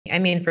I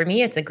mean, for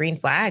me, it's a green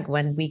flag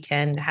when we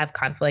can have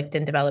conflict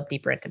and develop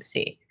deeper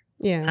intimacy.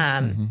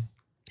 Yeah.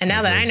 And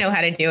now that I know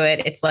how to do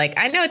it, it's like,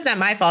 I know it's not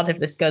my fault if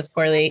this goes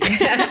poorly. Dear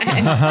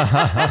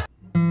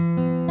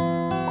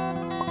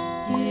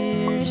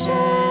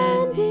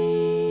Shandy.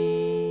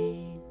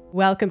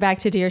 Welcome back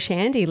to Dear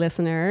Shandy,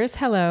 listeners.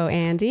 Hello,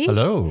 Andy.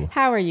 Hello.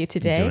 How are you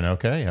today? Doing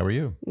okay. How are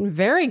you?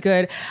 Very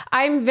good.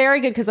 I'm very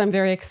good because I'm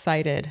very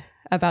excited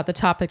about the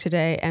topic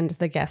today and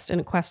the guest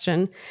in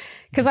question,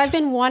 because I've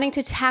been wanting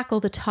to tackle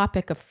the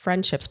topic of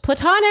friendships,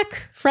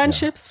 platonic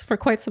friendships, for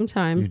quite some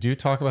time. You do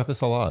talk about this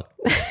a lot.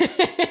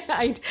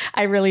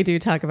 I really do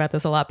talk about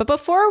this a lot. But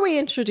before we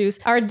introduce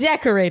our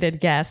decorated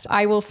guest,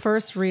 I will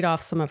first read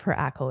off some of her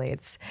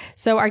accolades.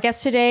 So our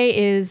guest today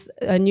is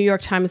a New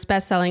York Times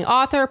bestselling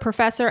author,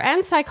 professor,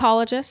 and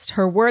psychologist.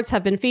 Her words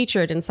have been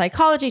featured in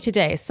Psychology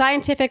Today,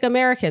 Scientific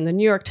American, the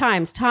New York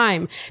Times,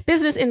 Time,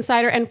 Business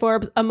Insider, and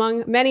Forbes,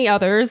 among many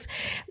others.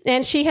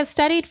 And she has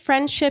studied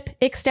friendship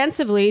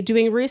extensively,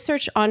 doing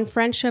research on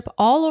friendship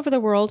all over the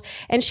world.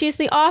 And she's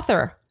the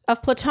author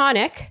of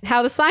Platonic,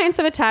 How the Science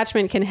of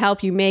Attachment Can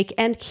Help You Make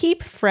and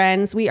Keep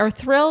Friends. We are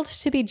thrilled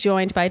to be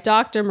joined by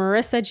Dr.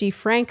 Marisa G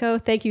Franco.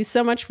 Thank you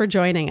so much for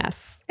joining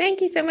us.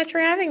 Thank you so much for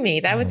having me.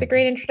 That was a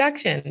great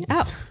introduction.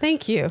 Oh,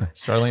 thank you.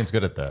 Charlene's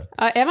good at that.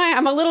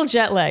 I'm a little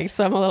jet lagged,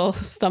 so I'm a little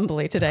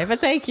stumbly today, but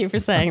thank you for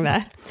saying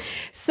that.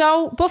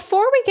 So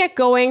before we get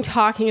going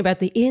talking about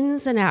the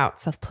ins and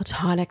outs of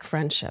platonic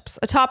friendships,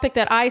 a topic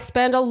that I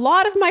spend a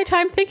lot of my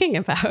time thinking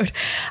about,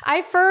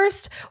 I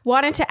first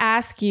wanted to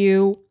ask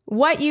you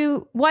what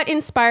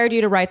inspired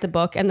you to write the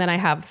book? And then I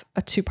have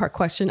a two-part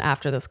question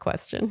after this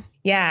question.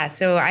 Yeah,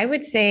 so I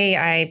would say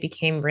I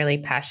became really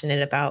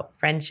passionate about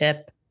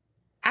friendship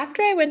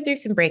after I went through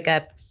some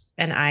breakups,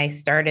 and I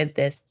started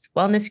this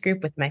wellness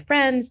group with my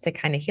friends to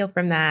kind of heal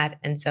from that.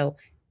 And so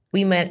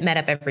we met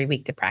up every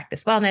week to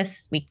practice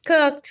wellness. We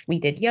cooked, we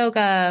did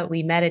yoga,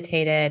 we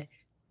meditated.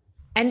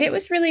 And it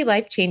was really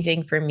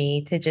life-changing for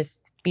me to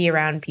just be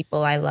around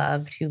people I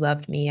loved who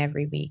loved me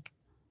every week.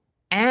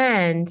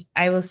 And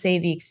I will say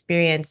the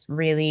experience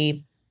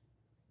really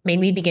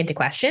made me begin to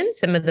question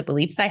some of the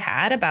beliefs I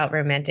had about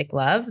romantic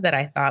love that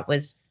I thought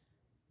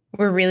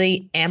were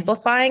really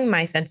amplifying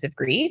my sense of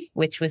grief,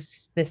 which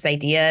was this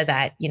idea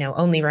that,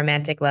 only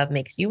romantic love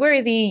makes you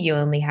worthy. You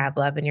only have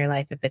love in your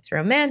life if it's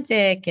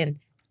romantic. And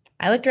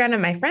I looked around at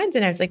my friends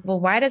and I was like,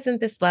 well, why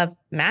doesn't this love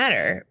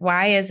matter?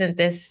 Why isn't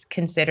this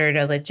considered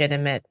a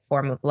legitimate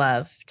form of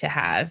love to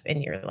have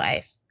in your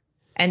life?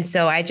 And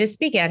so I just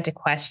began to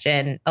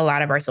question a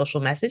lot of our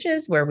social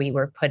messages where we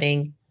were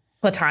putting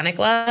platonic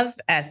love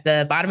at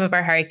the bottom of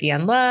our hierarchy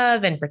on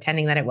love and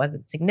pretending that it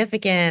wasn't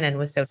significant and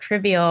was so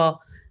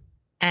trivial.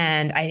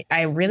 And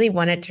I really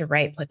wanted to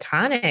write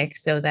Platonic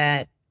so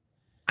that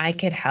I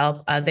could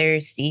help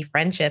others see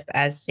friendship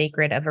as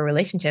sacred of a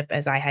relationship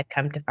as I had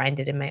come to find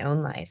it in my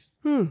own life.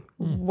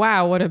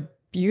 Wow, what a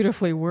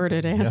beautifully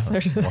worded answer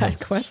to that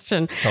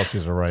question. Tell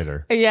she's a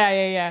writer.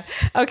 Yeah.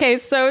 Okay,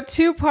 so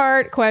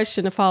two-part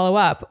question to follow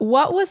up.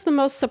 What was the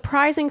most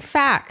surprising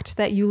fact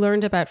that you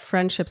learned about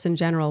friendships in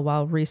general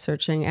while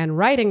researching and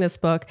writing this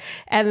book?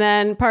 And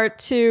then part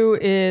two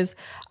is,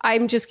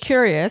 I'm just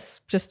curious,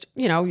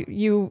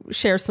 you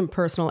share some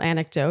personal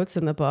anecdotes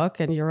in the book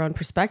and your own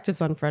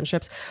perspectives on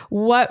friendships.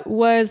 What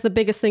was the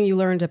biggest thing you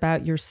learned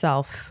about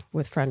yourself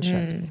with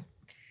friendships?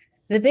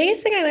 The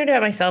biggest thing I learned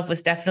about myself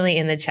was definitely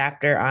in the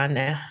chapter on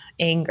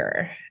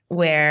anger,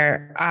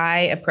 where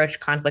I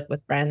approached conflict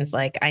with friends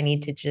like I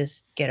need to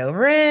just get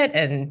over it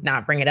and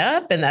not bring it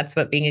up. And that's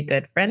what being a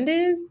good friend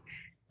is.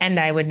 And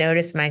I would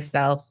notice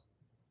myself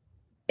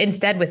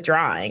instead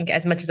withdrawing.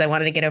 As much as I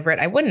wanted to get over it,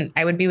 I wouldn't.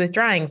 I would be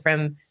withdrawing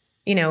from,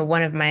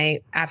 one of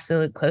my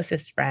absolute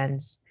closest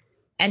friends.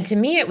 And to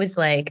me, it was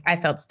like I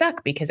felt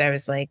stuck because I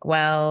was like,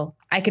 well,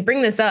 I could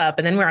bring this up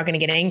and then we're all going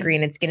to get angry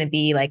and it's going to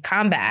be like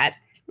combat.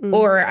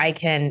 Or I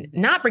can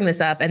not bring this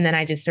up and then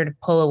I just sort of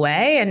pull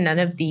away, and none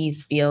of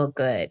these feel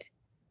good.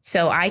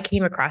 So I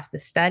came across the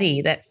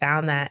study that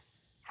found that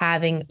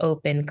having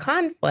open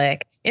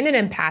conflict in an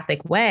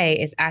empathic way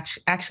is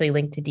actually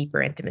linked to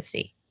deeper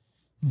intimacy.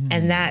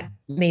 And that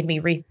made me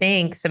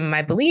rethink some of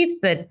my beliefs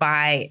that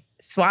by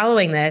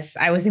swallowing this,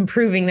 I was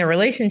improving the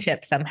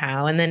relationship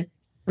somehow. And then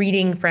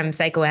reading from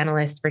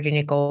psychoanalyst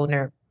Virginia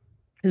Goldner,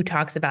 who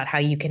talks about how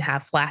you can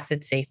have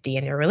flaccid safety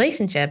in your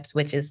relationships,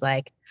 which is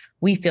like,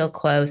 we feel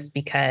close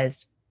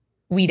because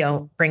we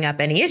don't bring up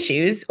any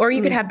issues, or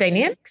you could have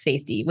dynamic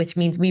safety, which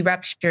means we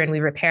rupture and we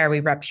repair, we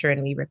rupture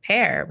and we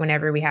repair.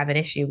 Whenever we have an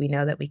issue, we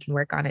know that we can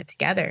work on it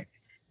together.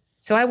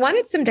 So I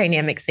wanted some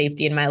dynamic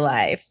safety in my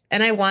life,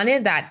 and I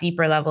wanted that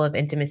deeper level of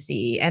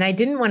intimacy, and I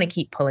didn't want to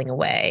keep pulling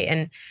away.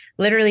 And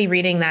literally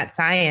reading that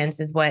science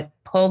is what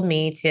pulled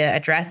me to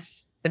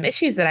address some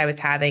issues that I was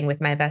having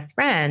with my best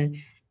friend.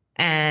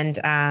 And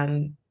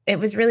it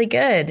was really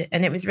good.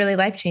 And it was really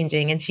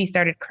life-changing. And she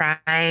started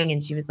crying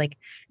and she was like,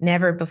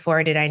 never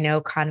before did I know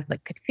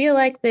conflict could feel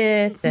like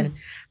this. And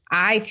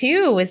I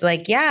too was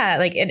like, yeah,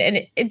 like,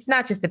 and it's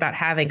not just about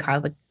having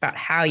conflict, about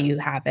how you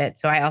have it.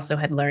 So I also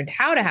had learned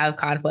how to have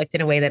conflict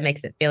in a way that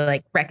makes it feel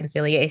like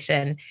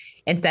reconciliation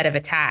instead of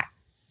attack.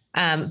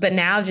 But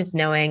now just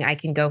knowing I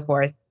can go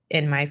forth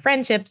in my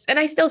friendships, and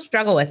I still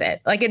struggle with it.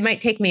 Like it might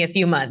take me a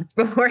few months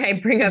before I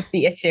bring up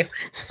the issue,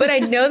 but I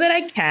know that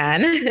I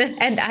can,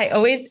 and I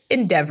always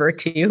endeavor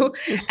to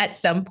at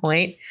some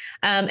point.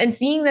 And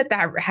seeing that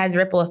has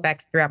ripple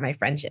effects throughout my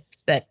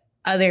friendships, that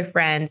other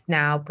friends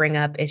now bring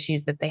up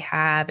issues that they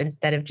have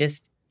instead of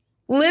just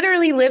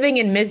literally living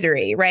in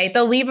misery, right?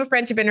 They'll leave a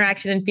friendship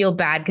interaction and feel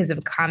bad because of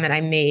a comment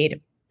I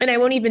made, and I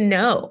won't even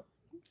know.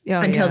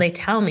 Until they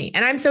tell me.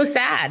 And I'm so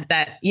sad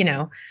that,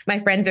 my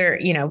friends are,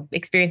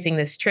 experiencing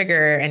this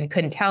trigger and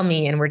couldn't tell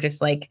me. And we're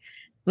just like,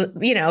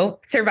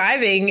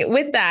 surviving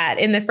with that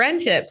in the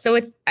friendship. So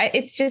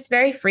it's just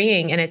very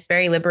freeing and it's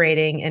very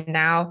liberating. And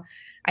now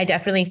I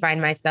definitely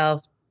find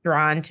myself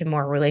drawn to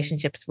more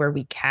relationships where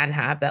we can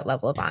have that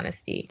level of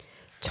honesty.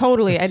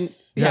 Totally. It's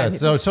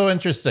so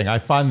interesting. I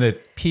find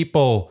that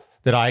people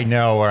that I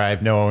know or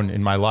I've known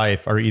in my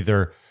life are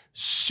either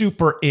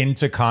super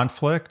into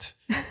conflict,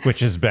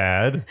 which is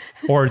bad,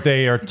 or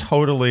they are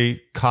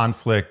totally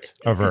conflict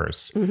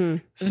averse.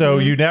 So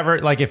you never,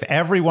 like, if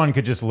everyone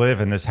could just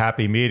live in this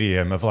happy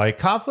medium of like,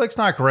 conflict's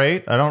not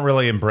great, I don't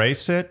really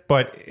embrace it,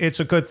 but it's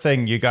a good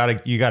thing. You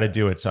gotta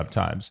do it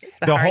sometimes.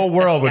 The whole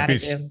world would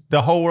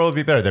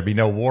be better. There'd be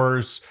no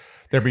wars.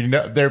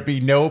 There'd be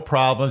no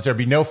problems. There'd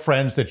be no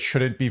friends that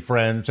shouldn't be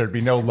friends. There'd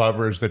be no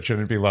lovers that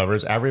shouldn't be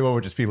lovers. Everyone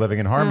would just be living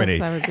in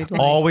harmony.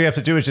 All we have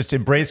to do is just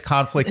embrace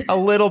conflict a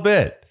little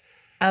bit.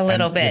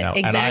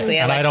 Exactly.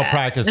 And I don't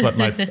practice what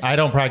I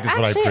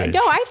preach.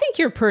 No, I think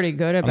you're pretty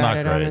good about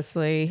it,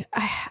 honestly.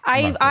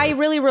 I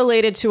really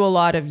related to a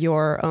lot of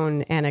your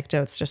own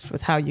anecdotes just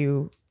with how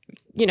you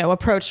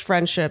approached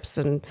friendships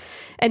and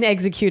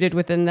executed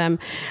within them.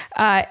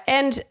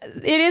 And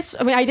it is,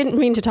 I didn't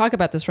mean to talk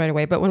about this right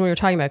away, but when we were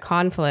talking about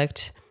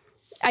conflict,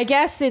 I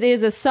guess it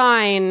is a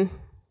sign,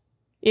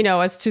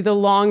 as to the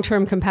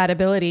long-term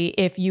compatibility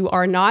if you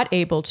are not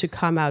able to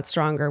come out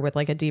stronger with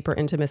like a deeper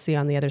intimacy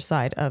on the other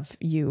side of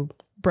you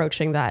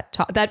broaching that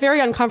very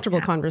uncomfortable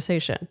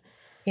conversation.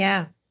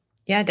 Yeah.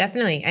 Yeah,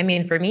 definitely. I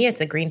mean, for me,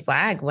 it's a green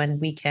flag when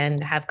we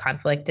can have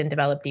conflict and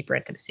develop deeper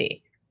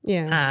intimacy.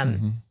 Yeah.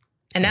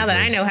 And now that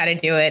I know how to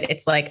do it,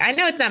 it's like, I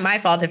know it's not my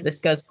fault if this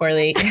goes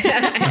poorly.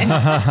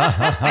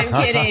 I'm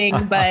kidding,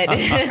 but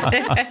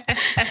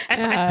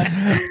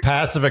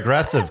passive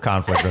aggressive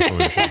conflict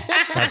resolution.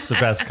 That's the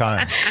best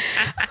kind.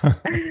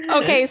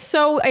 Okay,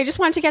 so I just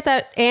wanted to get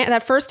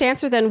that first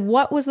answer then.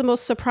 What was the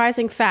most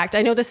surprising fact?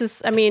 I know this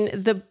is,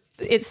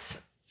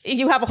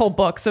 you have a whole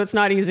book, so it's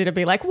not easy to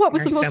be like, what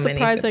was the most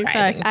surprising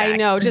fact? I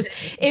know, just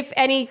if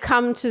any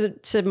come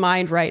to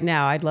mind right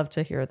now, I'd love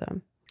to hear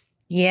them.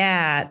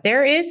 Yeah,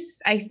 there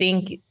is, I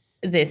think,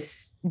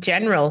 this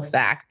general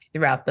fact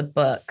throughout the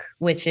book,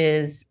 which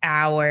is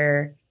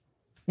our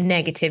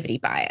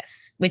negativity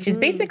bias, which is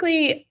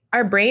basically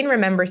our brain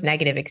remembers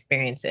negative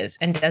experiences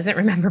and doesn't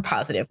remember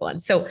positive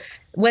ones. So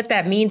what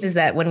that means is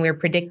that when we're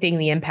predicting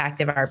the impact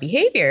of our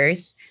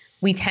behaviors,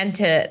 we tend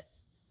to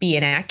be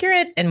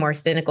inaccurate and more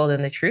cynical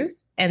than the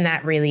truth. And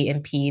that really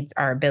impedes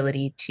our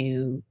ability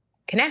to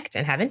connect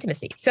and have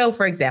intimacy. So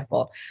for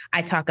example,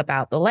 I talk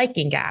about the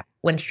liking gap.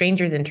 When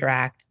strangers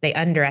interact, they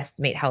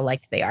underestimate how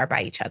liked they are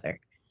by each other.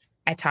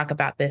 I talk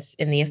about this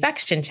in the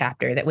affection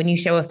chapter, that when you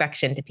show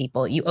affection to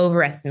people, you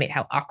overestimate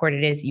how awkward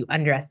it is. You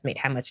underestimate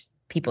how much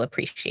people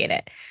appreciate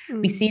it.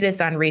 We see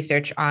this on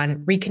research on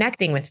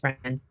reconnecting with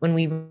friends. When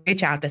we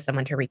reach out to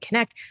someone to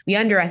reconnect, we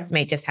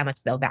underestimate just how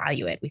much they'll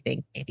value it. We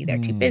think maybe they're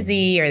too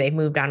busy or they've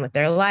moved on with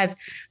their lives.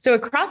 So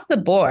across the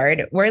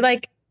board, we're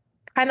like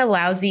kind of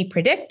lousy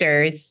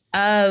predictors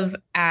of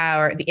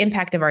the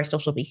impact of our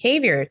social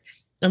behavior.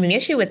 And the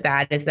issue with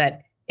that is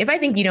that if I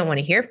think you don't want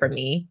to hear from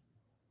me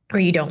or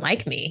you don't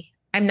like me,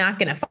 I'm not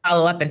going to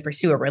follow up and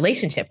pursue a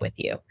relationship with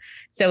you.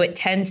 So it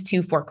tends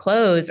to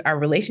foreclose our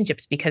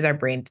relationships because our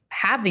brain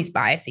have these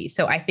biases.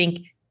 So I think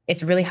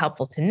it's really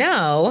helpful to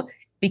know,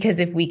 because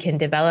if we can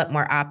develop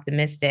more of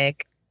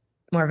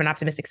an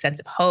optimistic sense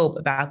of hope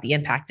about the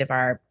impact of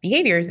our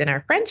behaviors, then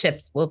our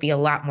friendships will be a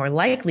lot more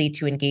likely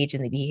to engage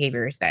in the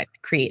behaviors that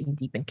create and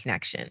deepen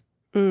connection.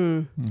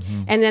 And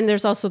then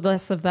there's also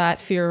less of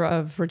that fear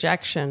of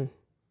rejection,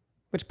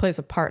 which plays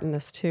a part in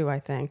this too,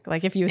 I think.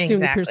 Like if you assume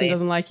the person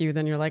doesn't like you,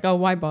 then you're like, oh,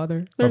 why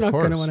bother? They're not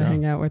going to want to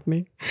hang out with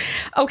me.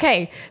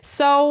 Okay,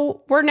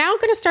 so we're now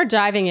going to start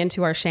diving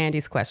into our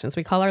Shandy's questions.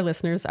 We call our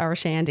listeners our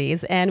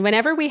Shandies. And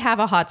whenever we have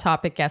a hot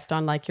topic guest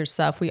on like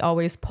yourself, we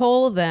always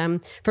poll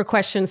them for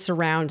questions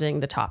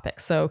surrounding the topic.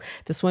 So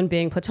this one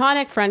being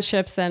platonic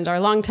friendships, and our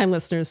longtime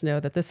listeners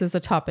know that this is a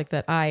topic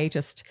that I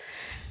just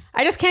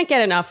can't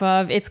get enough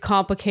of. It's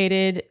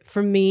complicated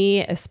for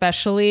me,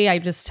 especially. I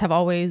don't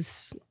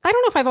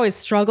know if I've always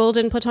struggled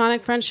in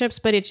platonic friendships,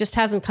 but it just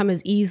hasn't come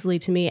as easily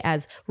to me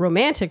as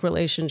romantic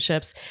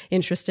relationships,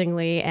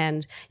 interestingly.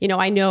 And,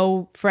 I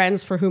know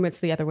friends for whom it's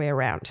the other way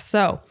around.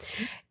 So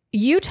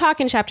You talk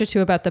in chapter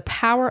 2 about the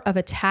power of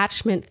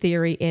attachment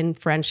theory in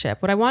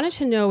friendship. What I wanted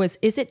to know is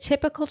it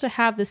typical to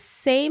have the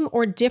same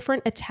or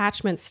different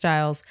attachment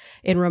styles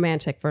in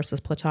romantic versus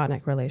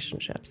platonic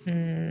relationships?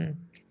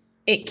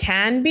 It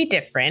can be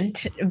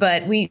different,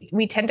 but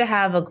we tend to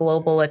have a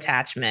global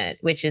attachment,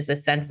 which is a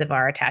sense of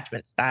our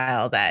attachment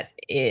style that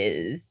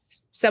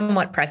is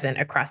somewhat present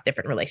across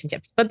different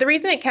relationships. But the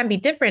reason it can be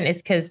different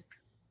is because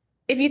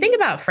if you think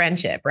about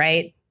friendship,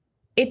 right?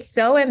 It's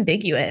so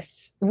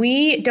ambiguous.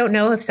 We don't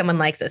know if someone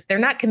likes us. They're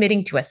not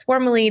committing to us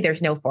formally.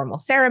 There's no formal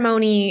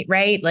ceremony,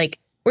 right? Like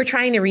we're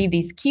trying to read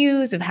these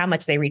cues of how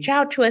much they reach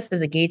out to us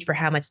as a gauge for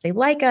how much they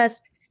like us.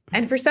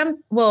 And for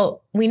some,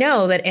 well, we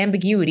know that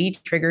ambiguity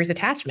triggers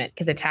attachment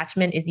because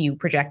attachment is you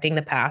projecting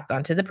the past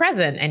onto the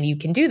present. And you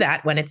can do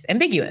that when it's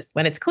ambiguous.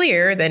 When it's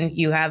clear, then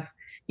you have,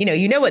 you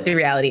know what the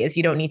reality is.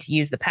 You don't need to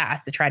use the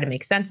past to try to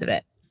make sense of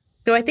it.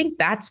 So I think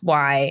that's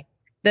why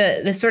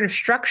the sort of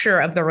structure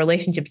of the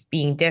relationships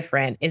being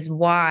different is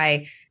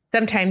why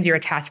sometimes your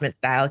attachment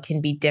style can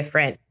be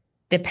different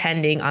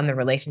depending on the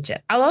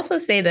relationship. I'll also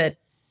say that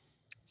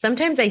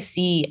sometimes I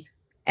see,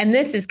 and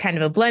this is kind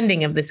of a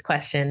blending of this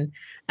question,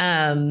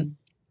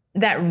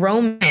 that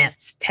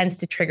romance tends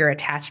to trigger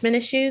attachment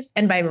issues.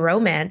 And by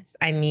romance,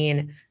 I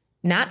mean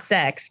not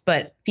sex,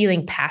 but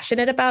feeling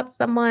passionate about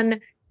someone,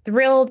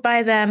 thrilled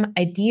by them,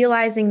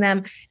 idealizing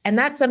them. And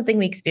that's something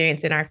we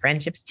experience in our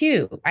friendships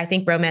too. I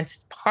think romance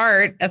is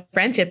part of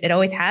friendship. It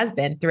always has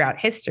been throughout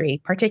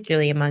history,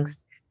 particularly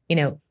amongst,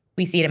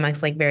 we see it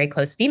amongst like very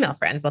close female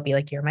friends. They'll be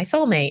like, you're my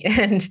soulmate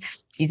and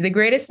she's the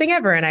greatest thing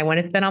ever. And I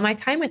want to spend all my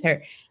time with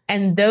her.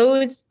 And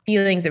those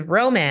feelings of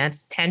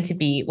romance tend to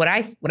be what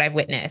I've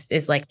witnessed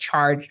is like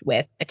charged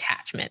with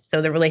attachment.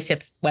 So the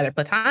relationships, whether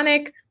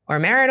platonic or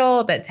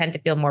marital, that tend to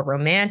feel more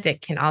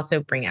romantic can also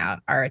bring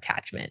out our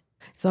attachment.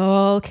 It's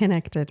all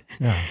connected.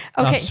 Yeah.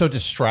 Okay. I'm so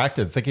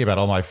distracted thinking about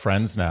all my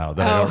friends now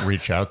that I don't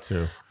reach out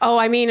to. Oh,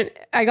 I mean,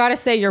 I got to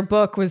say your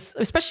book was,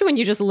 especially when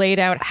you just laid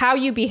out how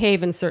you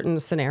behave in certain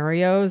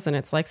scenarios and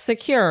it's like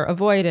secure,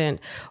 avoidant,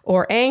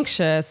 or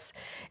anxious.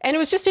 And it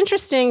was just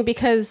interesting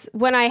because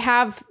when I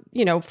have,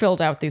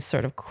 filled out these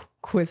sort of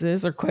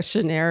quizzes or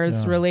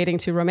questionnaires relating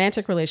to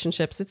romantic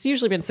relationships, it's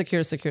usually been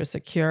secure, secure,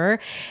 secure.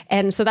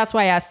 And so that's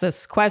why I asked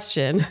this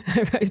question.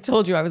 I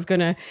told you I was going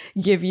to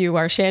give you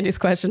our Shandy's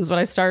questions, but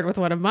I started with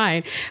one of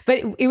mine. But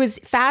it was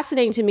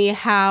fascinating to me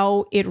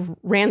how it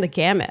ran the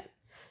gamut.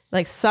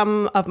 Like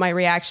some of my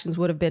reactions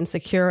would have been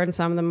secure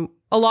and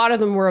a lot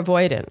of them were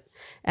avoidant.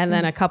 And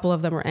then a couple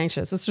of them were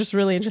anxious. It's just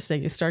really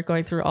interesting. You start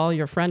going through all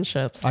your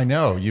friendships. I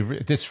know.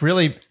 It's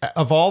really,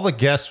 of all the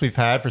guests we've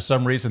had, for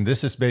some reason,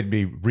 this has made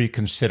me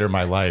reconsider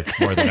my life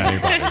more than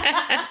anybody.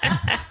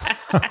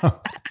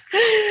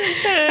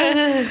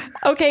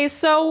 Okay,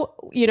 so,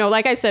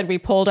 like I said, we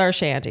pulled our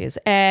Shandies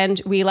and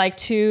we like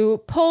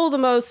to pull the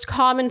most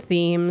common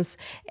themes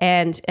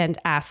and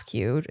ask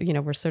you,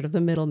 we're sort of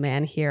the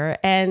middleman here.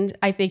 And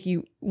I think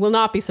you will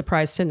not be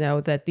surprised to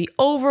know that the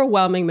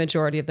overwhelming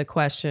majority of the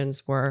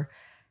questions were,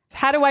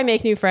 how do I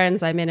make new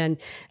friends? I'm in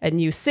a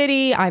new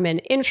city. I'm an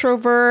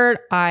introvert.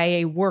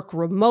 I work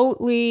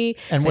remotely.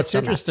 And what's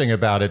interesting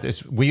about it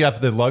is we have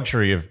the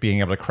luxury of being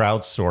able to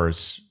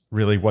crowdsource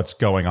really what's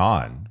going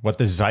on, what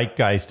the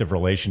zeitgeist of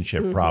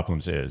relationship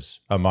problems is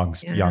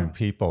amongst young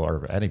people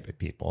or any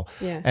people.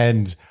 Yeah.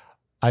 And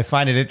I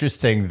find it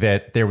interesting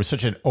that there was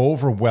such an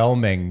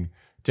overwhelming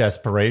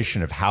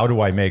desperation of how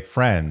do I make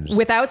friends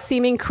without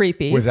seeming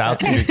creepy, which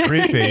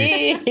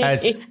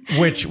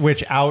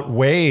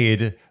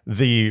outweighed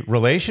the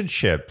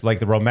relationship, like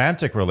the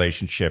romantic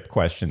relationship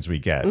questions we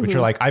get, which are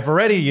like, I've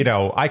already,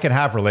 I can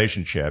have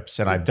relationships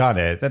and I've done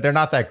it, and they're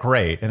not that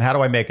great. And how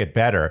do I make it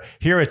better?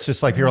 Here, it's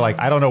just like, you're like,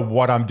 I don't know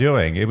what I'm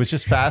doing. It was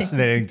just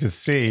fascinating to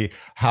see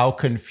how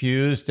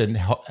confused and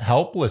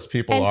helpless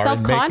people and are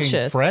in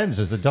making friends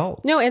as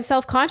adults. No, and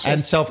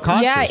self-conscious.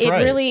 Yeah,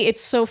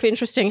 it's so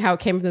interesting how it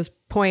came from this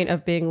point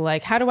of being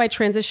like, how do I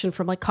transition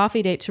from like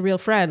coffee date to real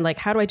friend? Like,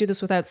 how do I do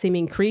this without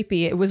seeming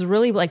creepy? It was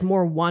really like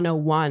more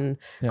 101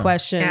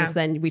 questions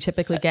than we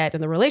typically get in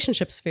the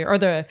relationship sphere or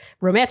the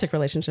romantic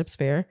relationship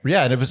sphere.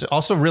 Yeah. And it was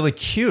also really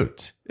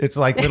cute. It's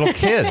like little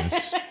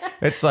kids.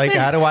 It's like,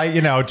 how do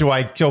I, do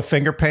I go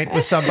finger paint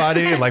with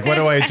somebody? Like, what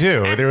do I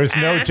do? There was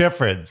no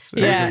difference.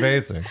 It was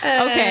amazing.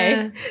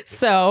 Okay.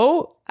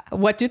 So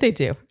what do they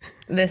do?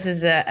 This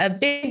is a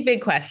big,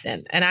 big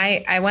question. And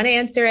I want to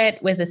answer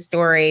it with a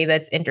story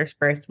that's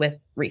interspersed with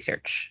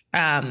research.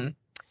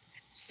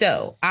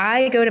 So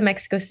I go to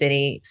Mexico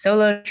City,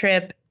 solo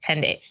trip, 10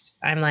 days.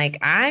 I'm like,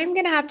 I'm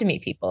going to have to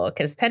meet people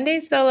because 10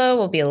 days solo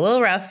will be a little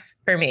rough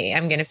for me.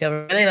 I'm going to feel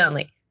really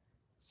lonely.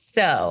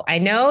 So I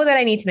know that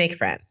I need to make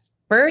friends.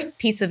 First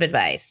piece of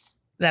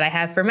advice that I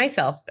have for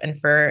myself and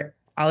for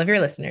all of your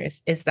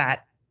listeners is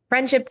that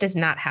friendship does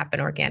not happen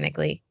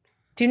organically.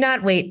 Do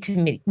not wait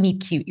to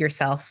meet cute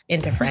yourself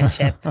into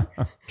friendship.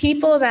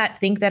 People that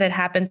think that it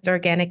happens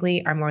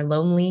organically are more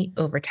lonely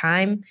over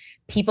time.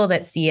 People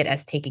that see it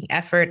as taking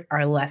effort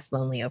are less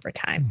lonely over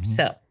time.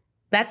 So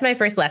That's my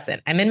first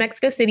lesson. I'm in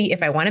Mexico City.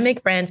 If I want to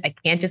make friends, I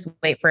can't just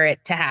wait for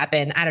it to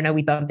happen. I don't know.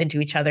 We bump into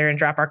each other and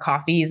drop our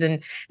coffees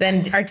and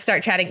then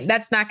start chatting.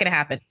 That's not going to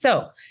happen.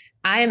 So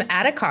I am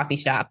at a coffee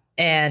shop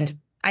and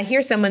I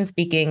hear someone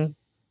speaking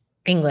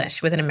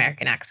English with an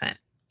American accent.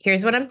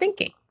 Here's what I'm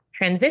thinking.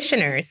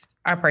 Transitioners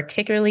are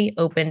particularly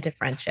open to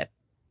friendship.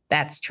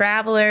 That's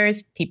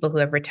travelers, people who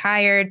have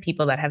retired,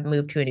 people that have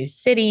moved to a new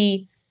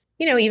city,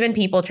 even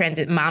people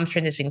moms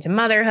transitioning to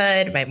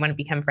motherhood, might want to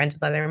become friends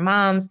with other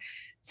moms.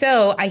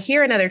 So I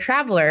hear another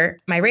traveler,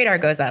 my radar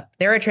goes up.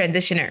 They're a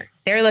transitioner.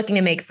 They're looking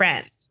to make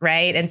friends,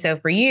 right? And so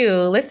for you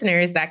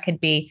listeners, that could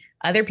be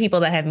other people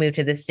that have moved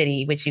to the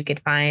city, which you could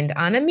find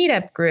on a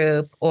meetup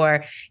group,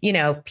 or,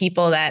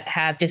 people that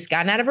have just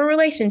gotten out of a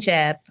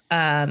relationship.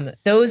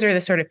 Those are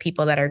the sort of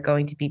people that are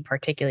going to be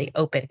particularly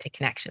open to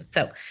connection.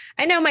 So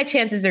I know my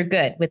chances are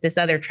good with this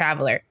other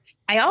traveler.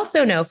 I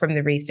also know from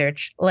the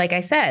research, like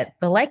I said,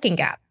 the liking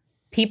gap.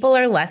 People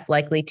are less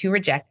likely to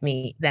reject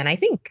me than I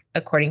think,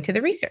 according to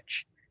the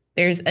research.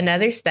 There's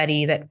another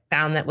study that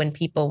found that when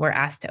people were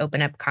asked to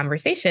open up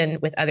conversation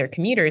with other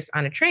commuters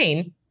on a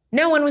train,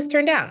 no one was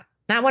turned down,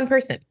 not one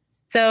person.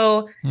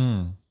 So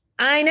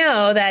I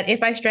know that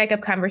if I strike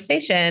up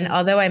conversation,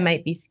 although I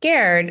might be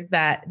scared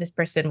that this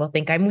person will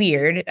think I'm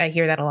weird, I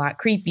hear that a lot,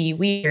 creepy,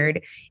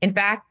 weird. In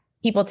fact,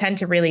 people tend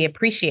to really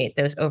appreciate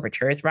those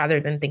overtures rather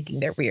than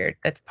thinking they're weird.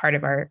 That's part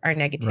of our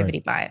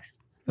negativity bias.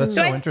 That's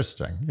so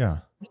interesting. Yeah.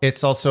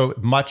 It's also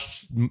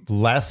much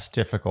less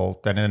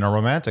difficult than in a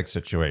romantic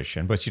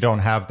situation, but you don't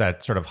have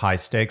that sort of high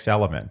stakes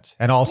element.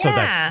 And also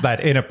that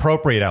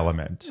inappropriate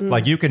element.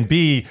 Like you can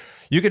be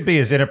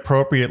as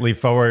inappropriately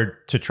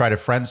forward to try to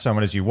friend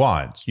someone as you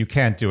want. You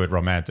can't do it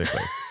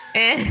romantically.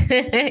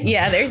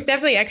 Yeah, there's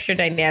definitely extra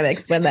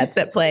dynamics when that's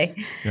at play.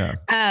 Yeah.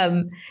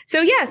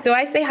 So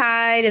I say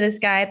hi to this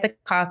guy at the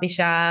coffee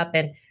shop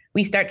and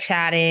we start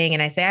chatting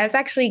and I say, I was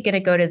actually going to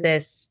go to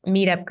this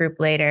meetup group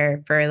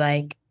later for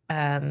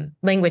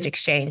language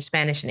exchange,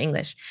 Spanish and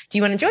English. Do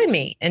you want to join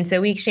me? And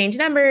so we exchange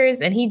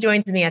numbers and he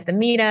joins me at the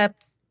meetup.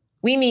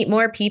 We meet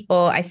more people.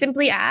 I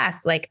simply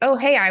ask oh,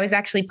 hey, I was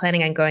actually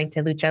planning on going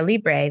to Lucha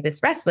Libre,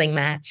 this wrestling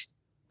match.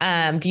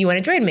 Do you want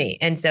to join me?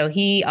 And so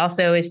he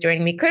also is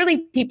joining me. Clearly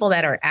people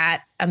that are at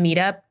a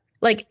meetup,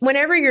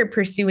 whenever you're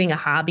pursuing a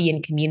hobby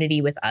and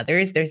community with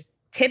others, there's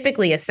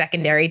typically a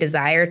secondary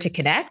desire to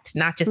connect,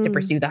 not just to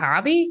pursue the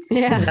hobby,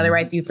 because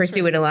otherwise you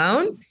pursue it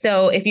alone.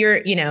 So if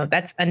you're,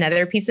 that's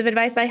another piece of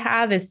advice I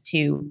have is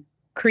to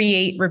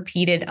create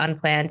repeated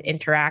unplanned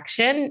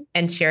interaction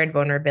and shared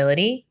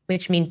vulnerability,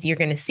 which means you're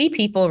going to see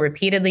people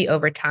repeatedly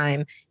over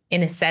time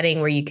in a setting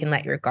where you can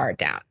let your guard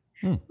down.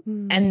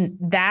 And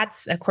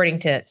that's, according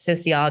to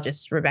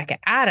sociologist Rebecca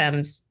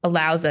Adams,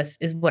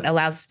 what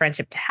allows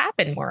friendship to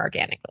happen more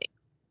organically.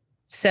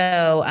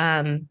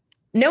 So,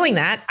 knowing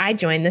that, I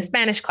joined the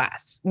Spanish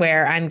class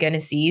where I'm going to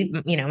see,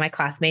 my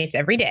classmates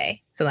every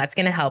day. So that's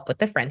going to help with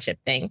the friendship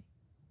thing.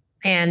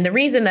 And the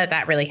reason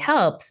that really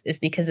helps is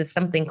because of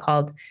something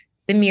called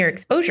the mere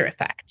exposure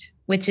effect,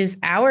 which is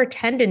our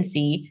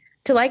tendency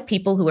to like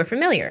people who are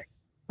familiar,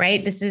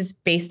 right? This is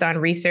based on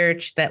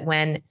research that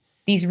when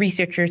these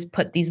researchers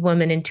put these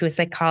women into a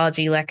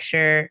psychology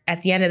lecture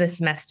at the end of the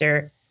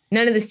semester,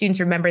 none of the students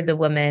remembered the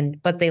woman,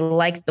 but they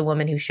liked the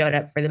woman who showed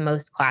up for the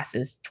most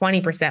classes,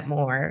 20%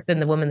 more than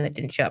the woman that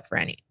didn't show up for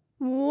any.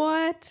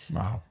 What?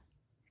 Wow.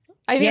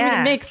 I think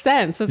it makes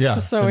sense. It's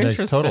just so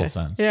interesting. Makes total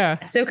sense.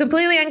 Yeah. So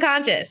completely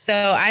unconscious.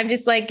 So I'm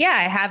just I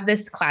have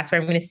this class where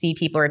I'm going to see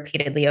people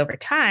repeatedly over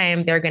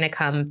time. They're going to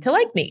come to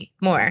like me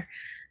more.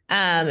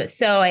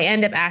 So I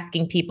end up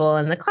asking people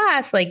in the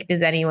class,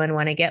 does anyone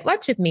want to get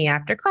lunch with me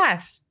after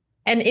class?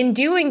 And in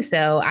doing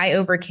so, I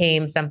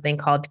overcame something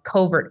called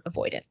covert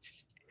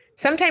avoidance.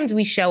 Sometimes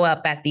we show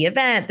up at the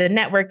event, the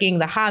networking,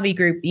 the hobby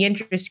group, the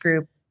interest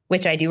group,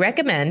 which I do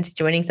recommend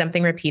joining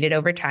something repeated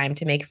over time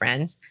to make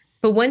friends.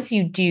 But once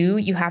you do,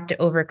 you have to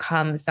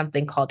overcome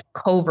something called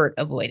covert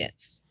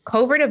avoidance.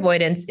 Covert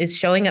avoidance is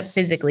showing up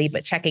physically,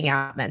 but checking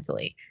out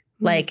mentally.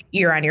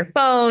 You're on your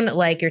phone,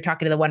 you're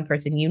talking to the one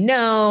person in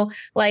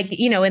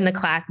the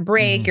class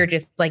break, you're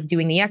just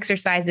doing the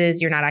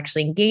exercises. You're not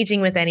actually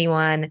engaging with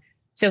anyone.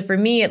 So for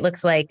me, it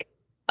looks like,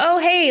 oh,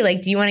 hey,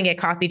 do you want to get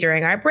coffee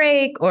during our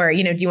break? Or, do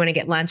you want to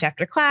get lunch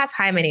after class?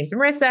 Hi, my name's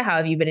Marissa. How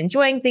have you been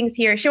enjoying things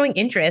here? Showing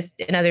interest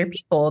in other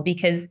people,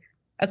 because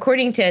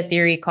according to a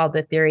theory called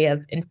the theory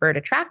of inferred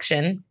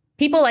attraction,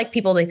 people like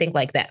people they think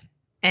like them.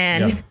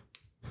 And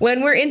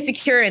when we're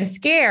insecure and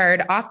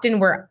scared, often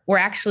we're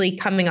actually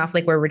coming off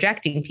like we're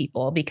rejecting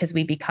people because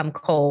we become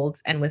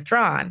cold and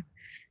withdrawn.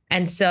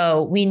 And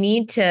so we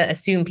need to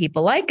assume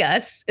people like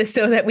us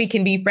so that we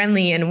can be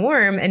friendly and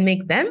warm and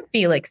make them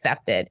feel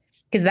accepted,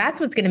 because that's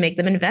what's going to make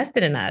them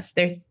invested in us.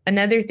 There's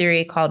another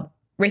theory called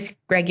risk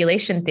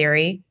regulation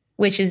theory,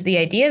 which is the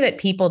idea that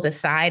people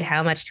decide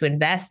how much to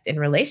invest in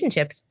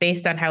relationships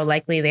based on how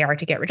likely they are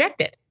to get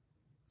rejected.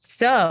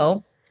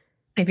 So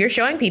if you're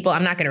showing people,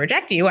 I'm not going to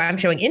reject you, I'm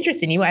showing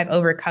interest in you, I've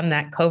overcome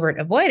that covert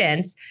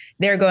avoidance,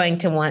 they're going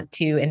to want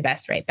to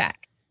invest right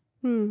back.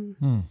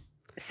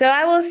 So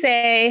I will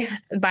say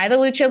by the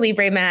Lucha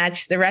Libre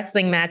match, the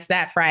wrestling match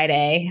that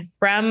Friday,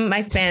 from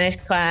my Spanish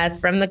class,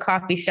 from the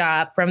coffee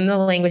shop, from the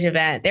language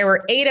event, there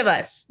were 8 of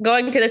us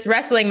going to this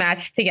wrestling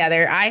match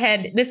together.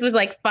 This was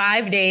like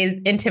 5 days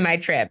into my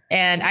trip.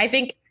 And I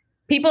think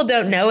people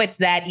don't know it's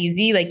that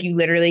easy. Like you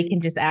literally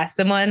can just ask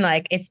someone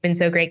like, it's been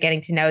so great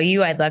getting to know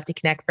you. I'd love to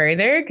connect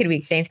further. Could we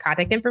exchange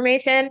contact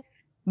information?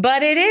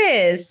 But it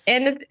is.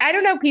 And I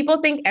don't know,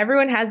 people think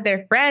everyone has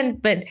their friends,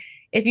 but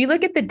if you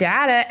look at the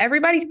data,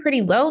 everybody's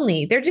pretty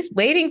lonely. They're just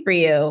waiting for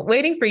you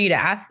to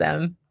ask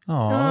them.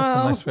 Oh, that's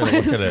a nice way to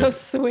look at it. So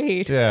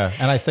sweet. Yeah.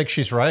 And I think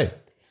she's right.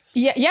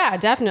 Yeah,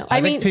 definitely.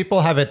 I mean, people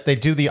have it, they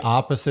do the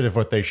opposite of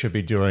what they should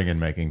be doing in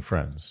making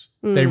friends.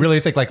 They really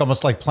think like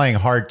almost like playing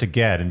hard to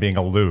get and being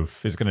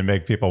aloof is going to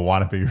make people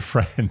want to be your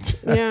friend.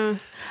 Yeah.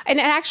 And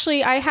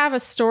actually, I have a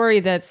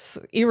story that's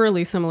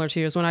eerily similar to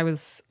yours. When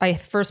I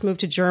first moved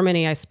to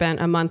Germany, I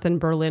spent a month in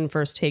Berlin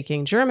first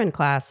taking German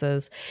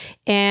classes.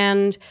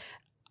 And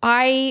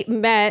I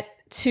met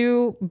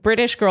 2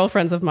 British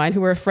girlfriends of mine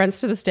who were friends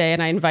to this day,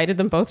 and I invited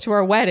them both to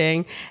our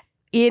wedding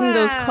in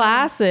those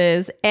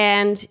classes.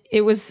 And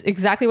it was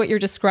exactly what you're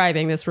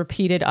describing, this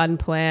repeated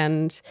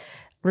unplanned,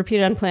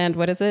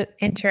 what is it?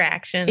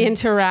 Interaction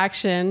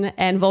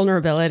and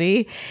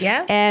vulnerability.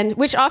 Yeah. And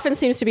which often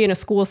seems to be in a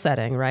school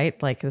setting,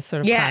 right? Like this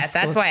sort of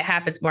that's why it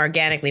happens more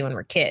organically when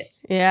we're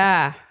kids.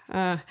 Yeah.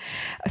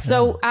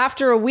 So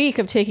after a week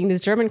of taking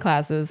these German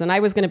classes, and I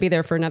was going to be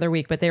there for another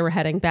week, but they were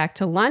heading back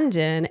to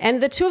London, and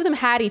the 2 of them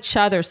had each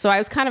other. So I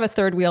was kind of a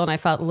third wheel and I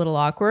felt a little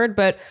awkward.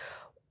 But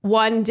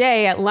one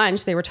day at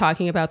lunch, they were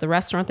talking about the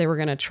restaurant they were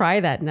going to try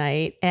that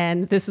night.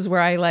 And this is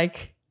where I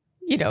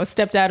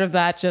stepped out of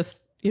that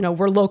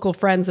we're local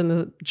friends in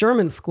the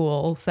German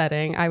school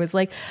setting. I was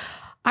like,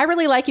 I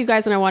really like you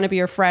guys and I want to be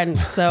your friend.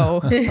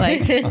 So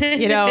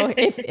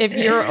if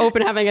you're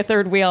open having a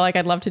third wheel, like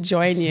I'd love to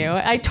join you.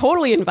 I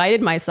totally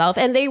invited myself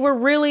and they were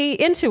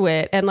really into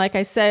it. And like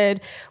I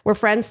said, we're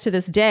friends to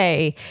this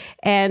day.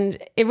 And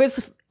it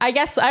was, I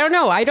guess, I don't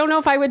know. I don't know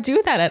if I would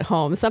do that at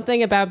home.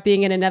 Something about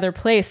being in another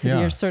place and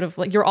you're sort of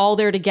like, you're all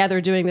there together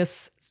doing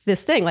this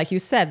thing. Like you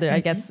said, I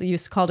guess you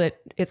called it,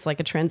 it's like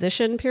a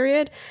transition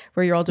period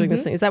where you're all doing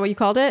this thing. Is that what you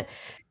called it?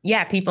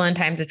 Yeah, people in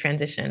times of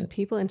transition.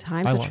 People in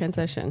times of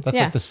transition. That's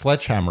like the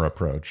sledgehammer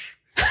approach.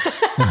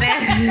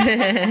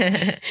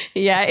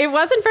 Yeah, it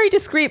wasn't very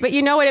discreet, but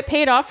you know what? It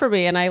paid off for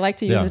me. And I like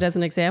to use it as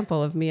an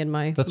example of me and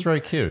my... That's very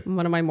cute.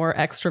 One of my more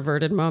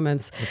extroverted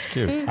moments. That's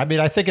cute. I mean,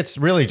 I think it's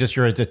really just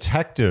you're a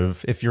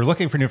detective. If you're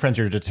looking for new friends,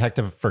 you're a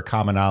detective for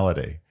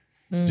commonality.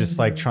 Just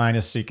like trying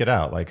to seek it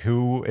out. Like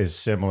who is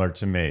similar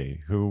to me?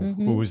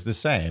 Who is the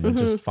same? And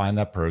just find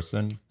that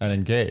person and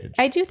engage.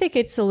 I do think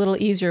it's a little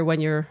easier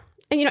when you're...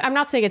 And, I'm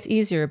not saying it's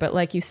easier, but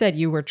like you said,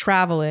 you were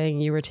traveling,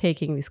 you were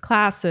taking these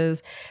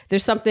classes.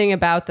 There's something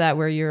about that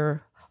where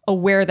you're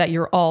aware that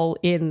you're all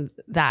in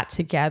that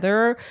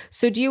together.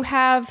 So do you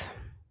have,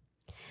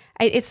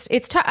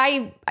 it's tough.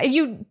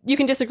 You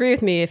can disagree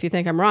with me if you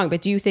think I'm wrong,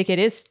 but do you think it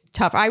is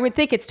tough? I would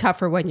think it's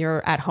tougher when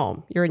you're at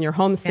home. You're in your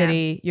home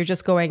city. You're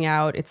just going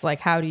out. It's like,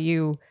 how do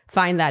you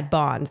find that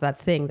bond, that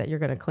thing that you're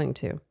going to cling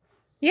to?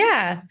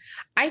 Yeah,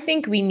 I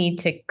think we need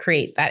to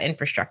create that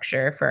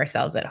infrastructure for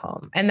ourselves at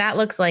home. And that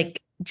looks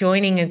like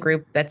joining a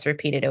group that's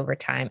repeated over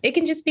time. It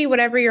can just be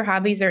whatever your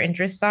hobbies or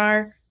interests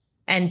are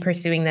and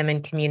pursuing them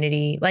in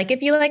community. Like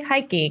if you like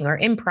hiking or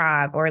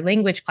improv or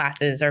language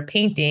classes or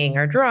painting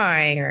or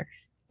drawing or,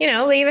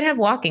 they even have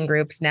walking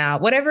groups now,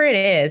 whatever it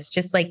is,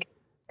 just like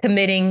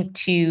committing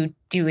to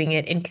doing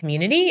it in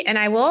community. And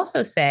I will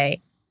also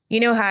say,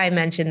 how I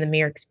mentioned the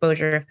mere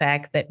exposure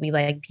effect, that we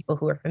like people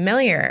who are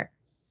familiar.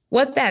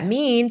 What that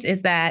means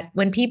is that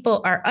when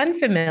people are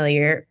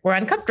unfamiliar, we're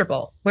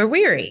uncomfortable, we're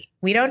weary,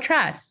 we don't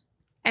trust.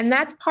 And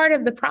that's part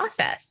of the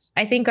process.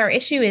 I think our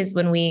issue is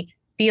when we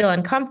feel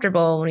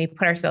uncomfortable, when we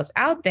put ourselves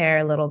out there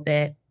a little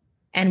bit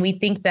and we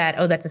think that,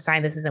 that's a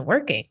sign this isn't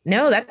working.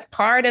 No, that's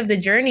part of the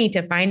journey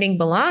to finding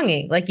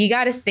belonging. Like you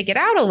got to stick it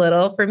out a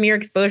little for mere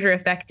exposure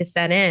effect to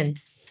set in.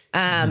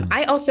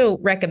 I also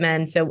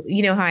recommend, so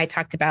how I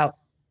talked about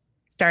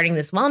starting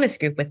this wellness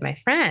group with my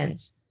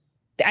friends.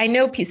 I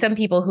know some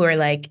people who are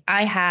like,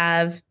 I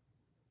have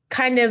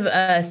kind of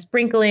a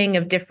sprinkling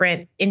of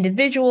different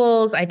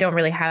individuals. I don't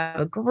really have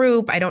a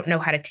group. I don't know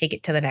how to take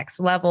it to the next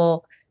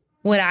level.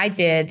 What I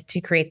did to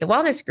create the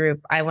wellness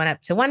group, I went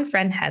up to one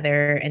friend,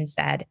 Heather, and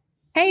said,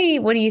 hey,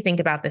 what do you think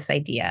about this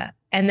idea?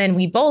 And then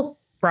we both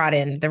brought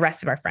in the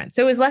rest of our friends.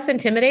 So it was less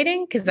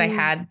intimidating because I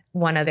had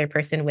one other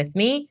person with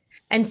me.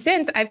 And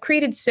since I've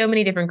created so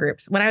many different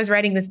groups, when I was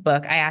writing this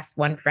book, I asked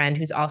one friend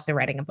who's also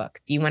writing a book,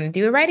 do you want to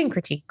do a writing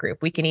critique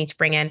group? We can each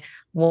bring in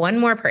one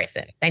more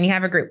person. Then you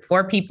have a group,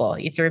 4 people.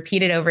 It's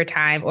repeated over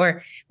time.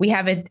 Or we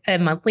have a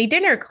monthly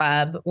dinner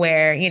club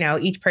where,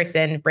 each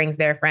person brings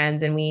their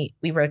friends and we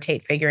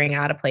rotate figuring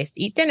out a place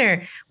to eat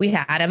dinner. We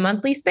had a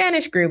monthly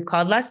Spanish group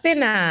called La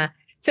Cena.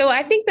 So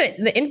I think that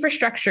the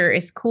infrastructure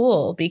is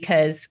cool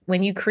because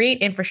when you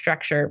create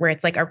infrastructure where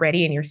it's like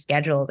already in your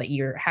schedule that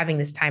you're having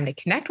this time to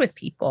connect with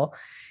people,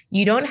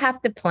 You don't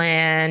have to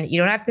plan. You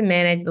don't have to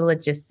manage the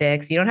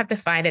logistics. You don't have to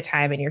find a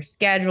time in your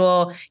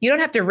schedule. You don't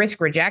have to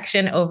risk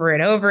rejection over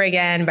and over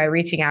again by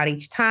reaching out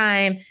each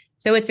time.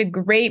 So it's a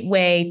great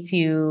way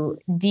to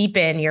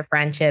deepen your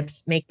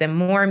friendships, make them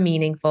more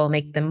meaningful,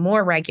 make them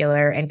more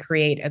regular, and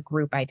create a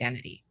group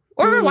identity.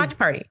 Or a watch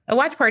party. A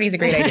watch party is a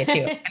great idea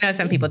too. I know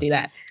some people do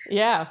that.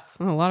 Yeah.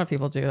 Well, a lot of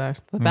people do that.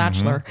 The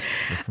Bachelor.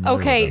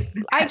 Okay.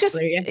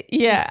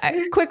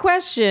 Quick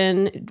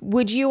question.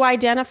 Would you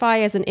identify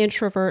as an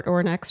introvert or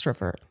an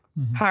extrovert?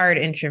 Hard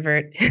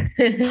introvert.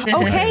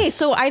 Okay.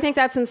 So I think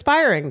that's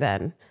inspiring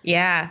then.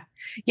 Yeah.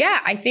 Yeah.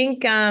 I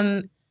think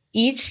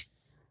each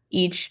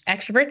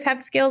extroverts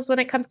have skills when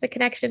it comes to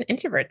connection.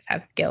 Introverts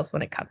have skills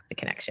when it comes to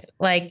connection.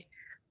 Like,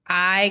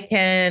 I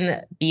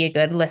can be a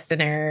good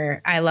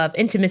listener. I love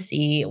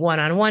intimacy,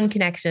 one-on-one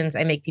connections.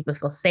 I make people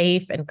feel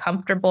safe and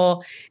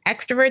comfortable.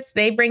 Extroverts,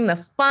 they bring the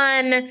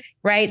fun,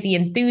 right? The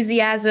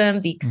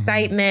enthusiasm, the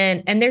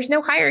excitement, and there's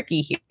no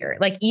hierarchy here.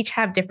 Like, each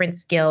have different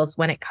skills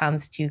when it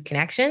comes to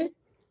connection.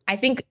 I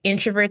think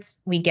introverts,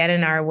 we get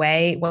in our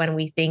way when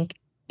we think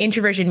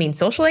introversion means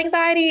social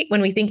anxiety,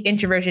 when we think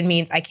introversion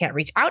means I can't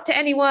reach out to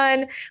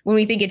anyone, when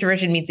we think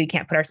introversion means we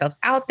can't put ourselves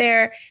out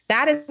there.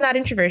 That is not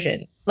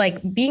introversion.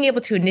 Like, being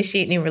able to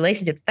initiate new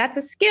relationships, that's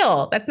a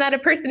skill. That's not a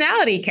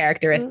personality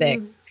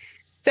characteristic.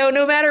 So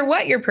no matter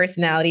what your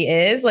personality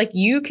is, like,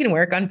 you can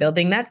work on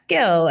building that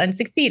skill and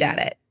succeed at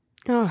it.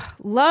 Oh,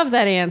 love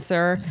that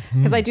answer.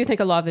 Because I do think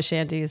a lot of the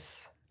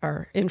Shandys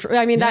are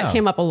that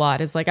came up a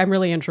lot. Is like, I'm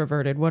really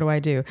introverted. What do I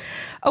do?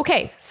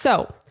 Okay,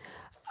 so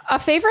a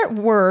favorite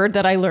word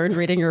that I learned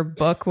reading your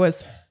book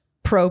was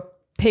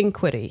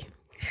propinquity.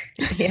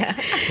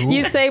 Yeah.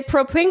 You say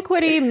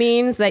propinquity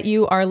means that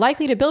you are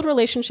likely to build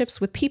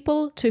relationships with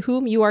people to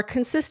whom you are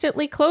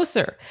consistently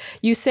closer.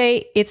 You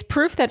say it's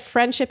proof that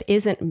friendship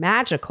isn't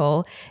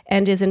magical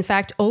and is in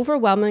fact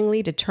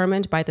overwhelmingly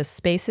determined by the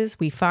spaces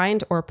we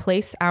find or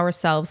place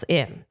ourselves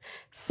in.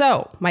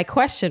 So my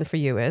question for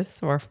you is,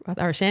 or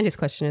our Shandy's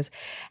question is,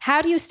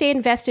 how do you stay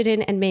invested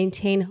in and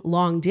maintain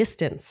long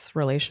distance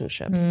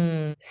relationships?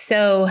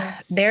 So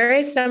there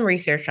is some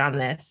research on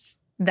this.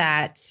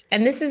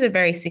 And this is a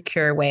very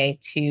secure way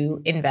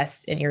to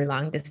invest in your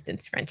long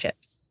distance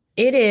friendships.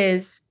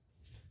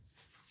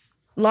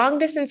 Long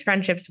distance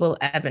friendships will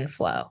ebb and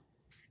flow.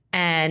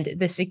 And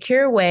the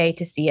secure way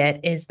to see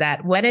it is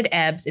that when it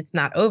ebbs, it's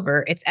not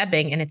over, it's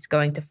ebbing and it's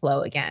going to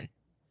flow again.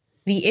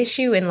 The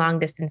issue in long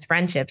distance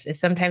friendships is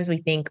sometimes we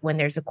think when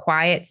there's a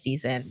quiet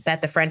season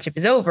that the friendship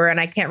is over and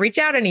I can't reach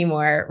out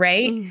anymore,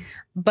 right?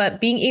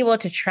 But being able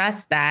to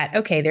trust that,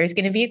 okay, there's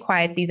going to be a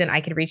quiet season.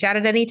 I could reach out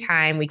at any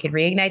time. We could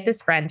reignite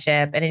this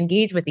friendship and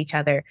engage with each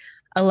other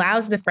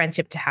allows the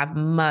friendship to have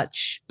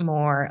much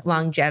more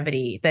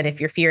longevity than if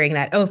you're fearing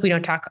that, if we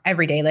don't talk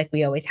every day like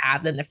we always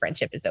have, then the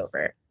friendship is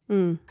over.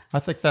 I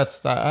think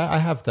I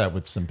have that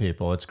with some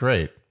people. It's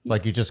great.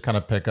 Like, you just kind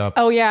of pick up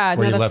where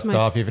you left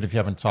off, even if you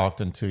haven't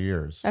talked in 2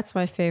 years. That's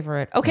my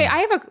favorite. Okay,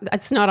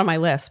 it's not on my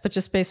list, but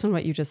just based on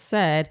what you just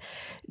said,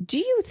 do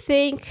you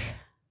think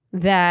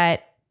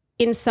that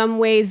in some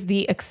ways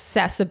the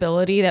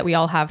accessibility that we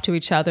all have to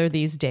each other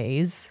these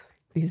days,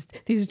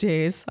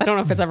 I don't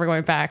know if it's ever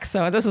going back,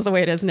 so this is the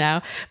way it is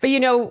now. But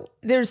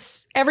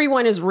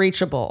everyone is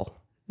reachable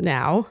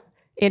now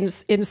in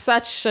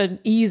such an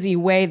easy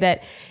way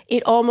that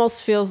it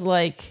almost feels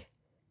like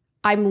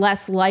I'm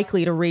less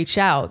likely to reach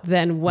out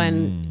than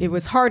when it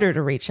was harder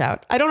to reach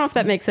out. I don't know if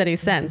that makes any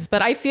sense,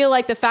 but I feel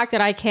like the fact that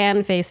I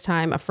can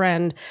FaceTime a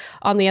friend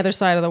on the other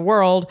side of the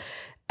world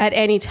at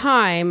any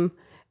time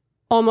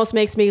almost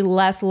makes me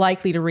less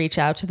likely to reach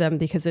out to them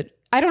because it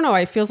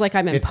feels like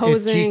I'm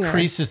imposing. It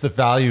decreases the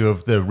value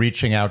of the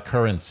reaching out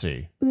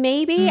currency.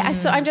 Maybe.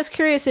 So I'm just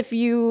curious if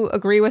you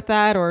agree with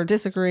that or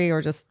disagree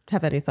or just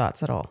have any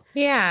thoughts at all.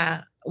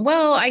 Yeah.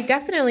 Well, I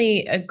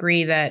definitely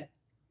agree that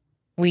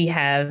we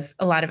have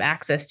a lot of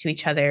access to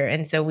each other.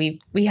 And so we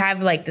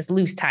have like this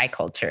loose tie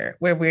culture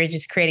where we're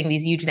just creating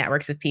these huge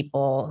networks of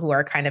people who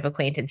are kind of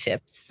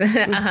acquaintanceships.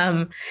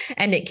 And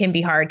it can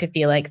be hard to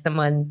feel like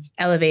someone's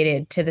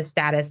elevated to the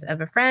status of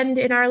a friend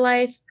in our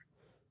life.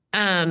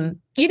 I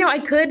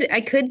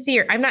could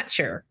see I'm not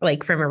sure,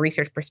 like from a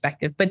research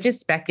perspective, but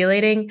just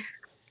speculating,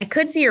 I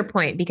could see your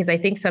point because I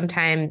think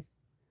sometimes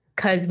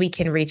because we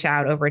can reach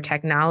out over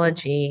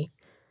technology,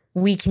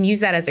 we can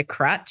use that as a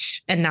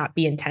crutch and not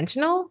be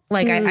intentional.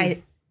 Like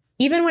I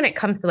even when it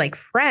comes to like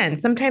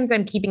friends, sometimes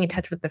I'm keeping in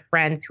touch with the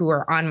friends who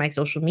are on my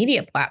social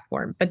media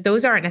platform, but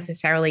those aren't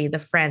necessarily the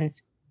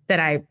friends that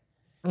I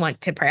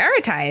want to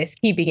prioritize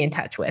keeping in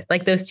touch with.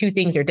 Like those two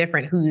things are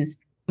different. Who's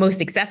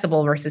most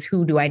accessible versus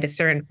who do I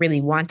discern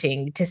really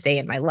wanting to stay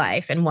in my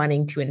life and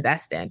wanting to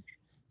invest in.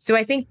 So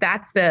I think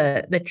that's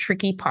the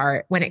tricky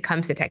part when it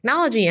comes to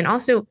technology and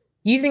also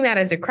using that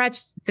as a crutch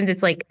since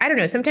it's like, I don't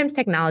know, sometimes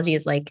technology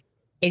is like,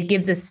 it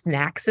gives us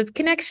snacks of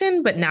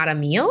connection, but not a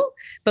meal.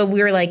 But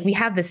we're like, we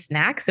have the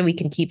snack so we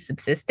can keep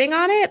subsisting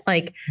on it.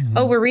 Like,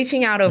 we're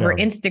reaching out over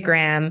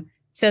Instagram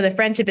So the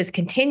friendship is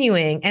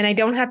continuing, and I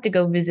don't have to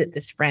go visit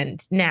this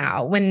friend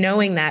now, when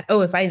knowing that,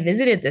 oh, if I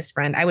visited this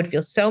friend, I would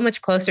feel so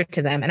much closer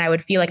to them and I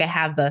would feel like I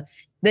have the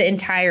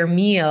entire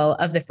meal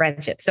of the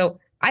friendship. So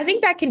I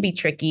think that can be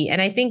tricky.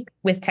 And I think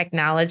with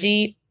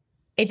technology,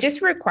 it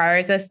just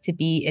requires us to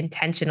be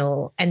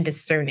intentional and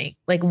discerning.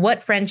 Like,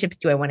 what friendships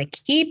do I want to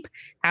keep?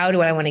 How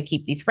do I want to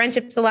keep these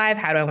friendships alive?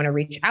 How do I want to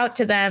reach out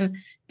to them?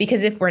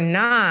 Because if we're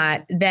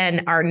not,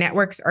 then our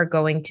networks are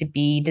going to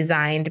be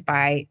designed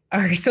by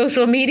our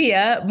social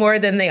media more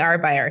than they are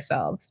by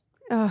ourselves.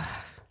 Oh,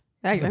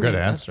 that's a good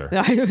answer.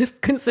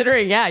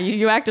 Considering,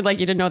 you acted like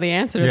you didn't know the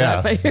answer to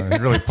that. But you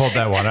really pulled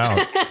that one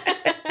out.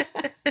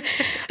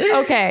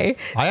 Okay.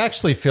 I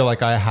actually feel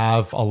like I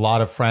have a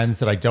lot of friends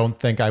that I don't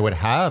think I would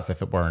have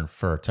if it weren't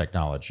for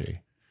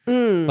technology.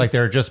 Like,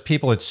 there are just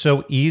people, it's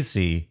so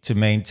easy to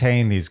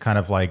maintain these kind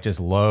of like just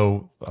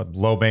low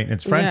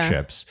maintenance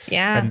friendships.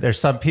 Yeah. And there's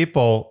some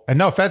people, and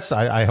no offense,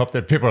 I hope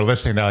that people are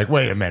listening. They're like,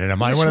 wait a minute,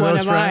 am I one of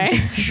those friends?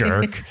 You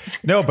jerk.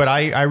 No, but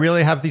I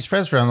really have these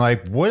friends where I'm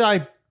like, would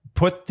I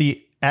put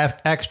the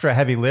extra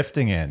heavy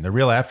lifting in, the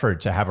real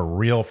effort to have a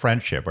real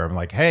friendship where I'm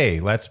like,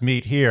 hey, let's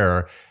meet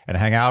here and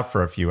hang out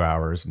for a few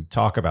hours and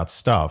talk about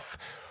stuff?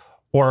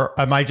 Or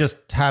am I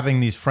just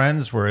having these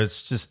friends where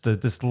it's just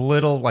this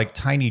little like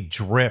tiny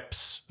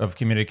drips of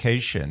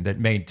communication that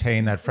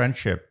maintain that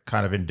friendship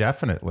kind of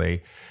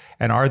indefinitely?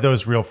 And are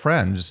those real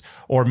friends?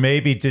 Or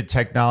maybe did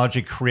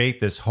technology create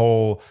this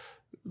whole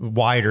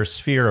wider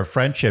sphere of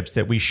friendships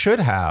that we should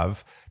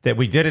have that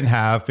we didn't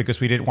have because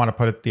we didn't want to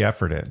put the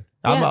effort in?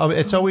 Yeah.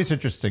 It's always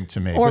interesting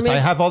to me because I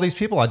have all these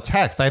people on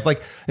text. I have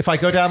like, if I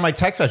go down my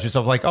text messages,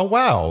 I'm like, oh,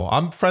 wow,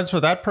 I'm friends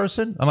with that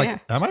person. I'm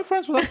like, am I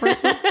friends with that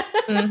person?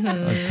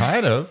 Like,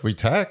 kind of. We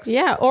text.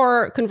 Yeah.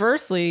 Or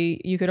conversely,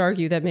 you could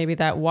argue that maybe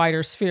that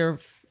wider sphere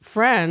of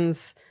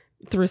friends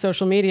through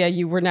social media,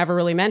 you were never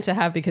really meant to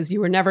have because you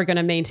were never going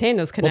to maintain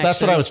those connections. Well,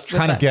 that's what I was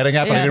kind of getting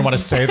at, but I didn't want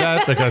to say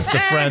that because the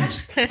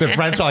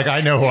friends are like,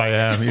 I know who I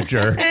am, you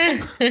jerk.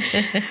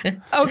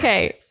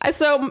 Okay.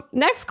 So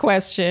next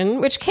question,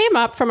 which came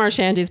up from our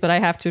Shandies, but I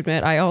have to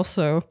admit, I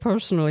also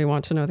personally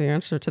want to know the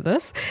answer to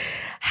this.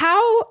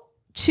 How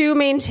to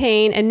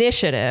maintain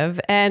initiative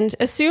and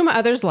assume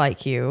others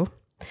like you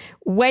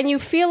when you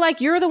feel like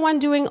you're the one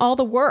doing all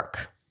the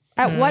work?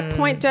 At what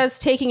point does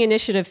taking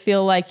initiative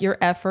feel like your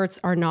efforts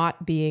are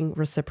not being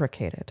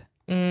reciprocated?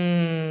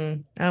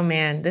 Oh,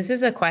 man, this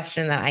is a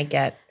question that I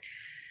get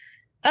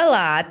a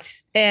lot.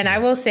 And I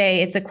will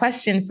say it's a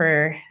question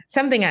for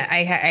something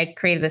I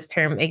created this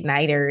term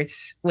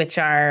igniters, which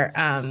are,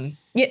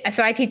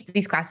 so I teach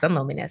these classes on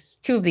loneliness,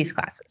 2 of these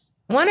classes.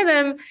 One of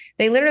them,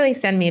 they literally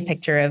send me a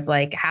picture of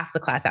like half the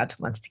class out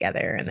to lunch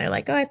together. And they're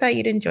like, oh, I thought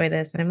you'd enjoy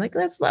this. And I'm like,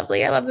 that's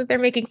lovely. I love that they're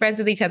making friends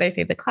with each other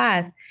through the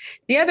class.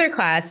 The other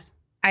class,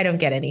 I don't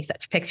get any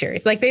such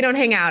pictures. Like, they don't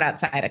hang out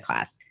outside of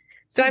class.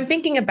 So I'm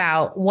thinking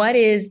about what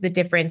is the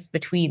difference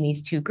between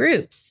these 2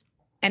 groups.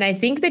 And I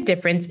think the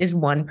difference is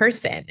one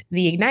person,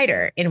 the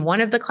igniter in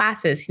one of the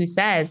classes, who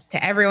says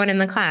to everyone in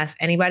the class,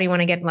 anybody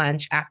want to get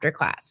lunch after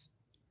class?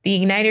 The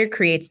igniter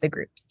creates the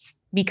groups.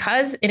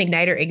 Because an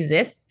igniter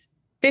exists,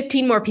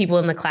 15 more people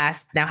in the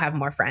class now have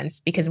more friends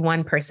because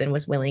one person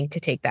was willing to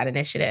take that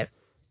initiative.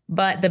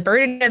 But the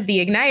burden of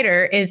the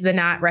igniter is the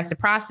not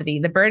reciprocity.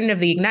 The burden of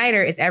the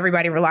igniter is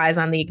everybody relies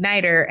on the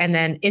igniter and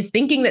then is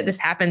thinking that this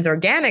happens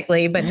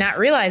organically, but not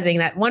realizing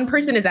that one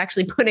person is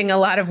actually putting a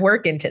lot of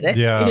work into this.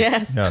 Yeah,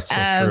 yes. Yeah, it's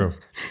so true.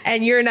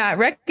 And you're not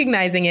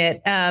recognizing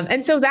it.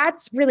 And so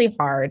that's really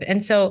hard.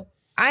 And so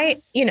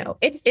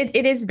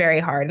it is very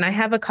hard. And I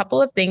have a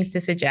couple of things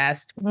to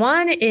suggest.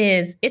 One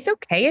is it's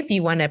okay if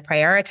you want to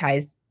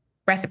prioritize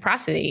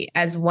reciprocity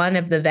as one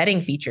of the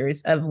vetting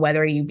features of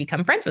whether you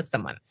become friends with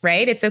someone,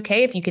 right? It's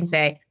okay if you can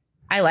say,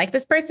 I like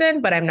this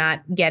person, but I'm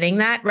not getting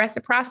that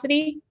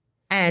reciprocity.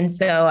 And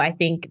so I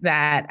think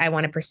that I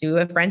want to pursue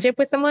a friendship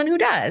with someone who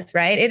does,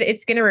 right?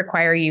 It's going to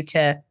require you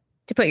to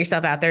put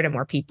yourself out there to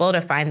more people,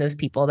 to find those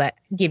people that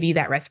give you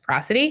that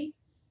reciprocity.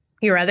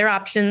 Your other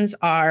options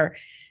are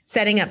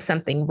setting up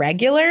something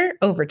regular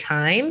over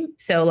time.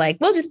 So like,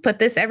 we'll just put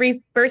this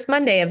every first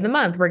Monday of the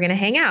month, we're going to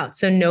hang out.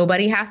 So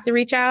nobody has to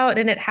reach out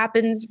and it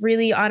happens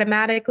really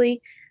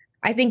automatically.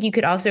 I think you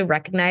could also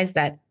recognize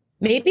that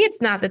maybe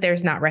it's not that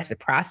there's not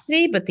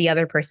reciprocity, but the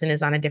other person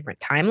is on a different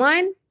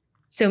timeline.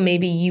 So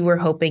maybe you were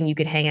hoping you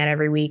could hang out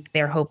every week.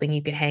 They're hoping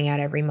you could hang out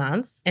every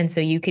month. And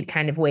so you could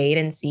kind of wait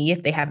and see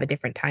if they have a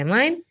different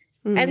timeline.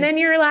 And then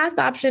your last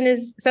option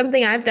is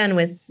something I've done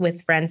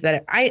with friends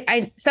that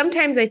I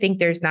sometimes I think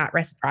there's not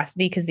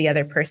reciprocity because the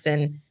other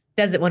person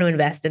doesn't want to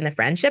invest in the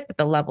friendship at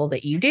the level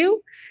that you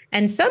do.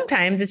 And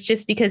sometimes it's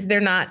just because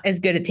they're not as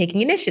good at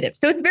taking initiative.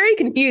 So it's very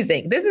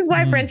confusing. This is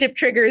why friendship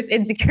triggers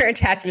insecure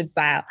attachment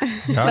style.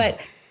 Yeah. But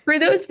for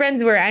those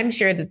friends where I'm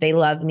sure that they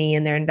love me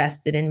and they're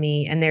invested in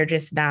me and they're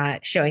just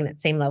not showing that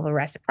same level of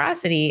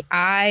reciprocity,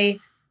 I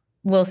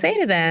will say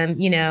to them,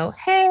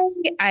 hey,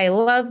 I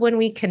love when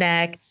we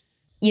connect.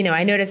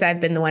 I notice I've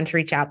been the one to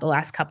reach out the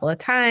last couple of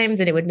times,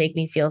 and it would make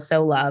me feel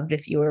so loved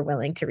if you were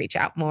willing to reach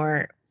out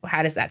more.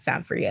 How does that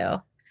sound for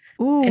you?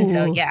 Ooh. And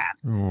so, yeah.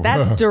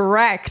 That's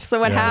direct. So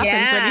what happens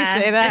when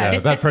you say that? Yeah,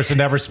 that person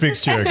never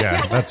speaks to you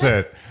again. That's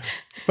it.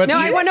 But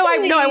I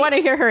want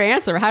to hear her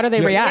answer. How do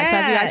they react?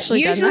 Have you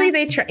actually done that?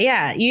 They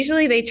try.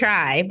 Usually they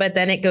try, but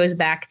then it goes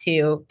back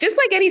to just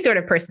like any sort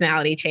of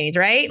personality change,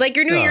 right? Like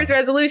your New Year's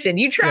resolution.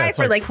 You try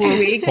for like 2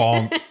 weeks.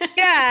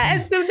 Yeah.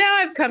 And so now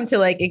I've come to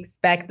like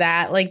expect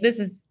that. Like this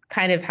is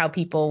kind of how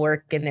people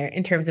work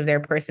in terms of their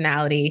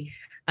personality.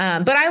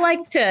 But I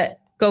like to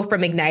go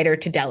from igniter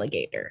to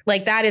delegator.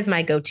 Like that is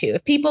my go-to.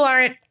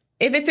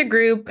 If it's a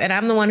group and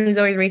I'm the one who's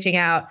always reaching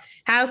out,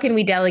 how can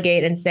we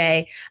delegate and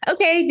say,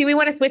 okay, do we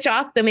want to switch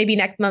off? Then maybe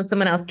next month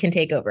someone else can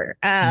take over.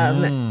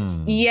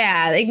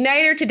 Yeah,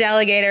 igniter to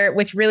delegator,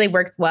 which really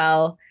works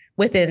well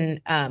within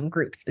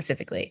groups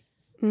specifically.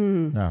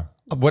 No.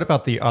 What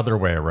about the other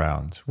way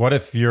around? What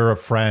if you're a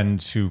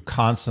friend who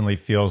constantly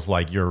feels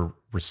like you're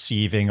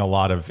receiving a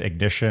lot of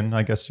ignition,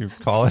 I guess you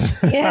call it.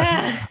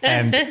 Yeah.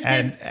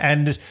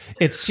 and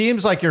it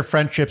seems like your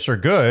friendships are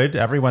good.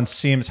 Everyone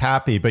seems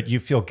happy, but you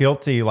feel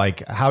guilty.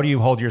 Like, how do you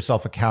hold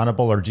yourself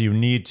accountable, or do you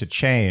need to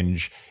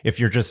change if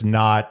you're just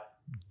not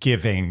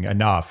giving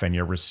enough and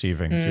you're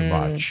receiving too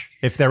much?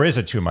 If there is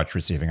a too much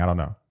receiving, I don't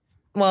know.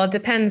 Well, it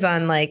depends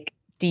on like,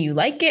 do you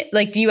like it?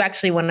 Like, do you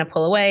actually want to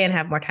pull away and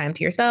have more time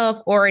to yourself?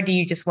 Or do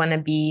you just want to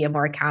be a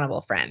more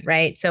accountable friend,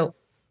 right? So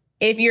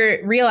if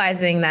you're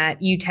realizing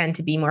that you tend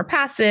to be more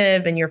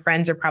passive and your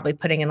friends are probably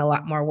putting in a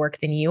lot more work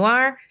than you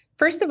are,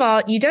 first of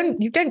all, you've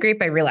done great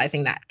by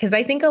realizing that. Because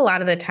I think a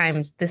lot of the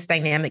times this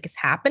dynamic is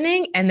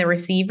happening and the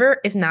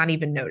receiver is not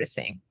even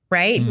noticing,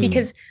 right?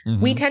 Because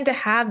we tend to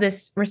have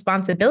this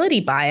responsibility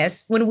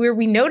bias when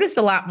we notice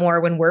a lot more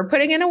when we're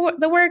putting in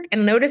the work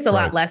and notice a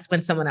lot less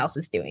when someone else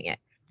is doing it.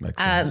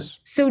 Makes sense.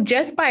 So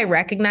just by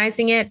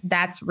recognizing it,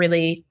 that's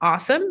really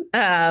awesome.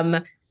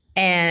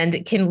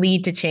 And can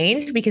lead to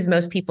change because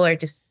most people are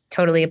just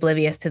totally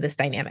oblivious to this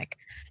dynamic.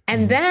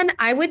 And then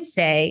I would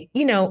say,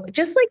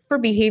 just like for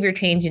behavior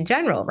change in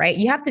general, right?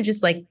 You have to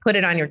just like put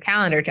it on your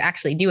calendar to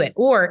actually do it,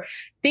 or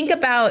think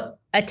about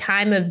a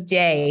time of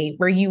day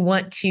where you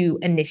want to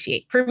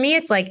initiate. For me,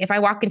 it's like if I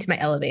walk into my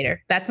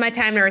elevator, that's my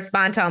time to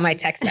respond to all my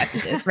text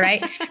messages,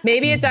 right?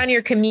 Maybe it's on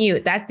your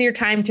commute. That's your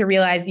time to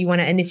realize you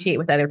want to initiate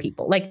with other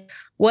people. Like,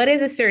 what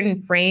is a certain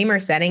frame or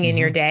setting in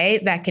your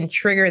day that can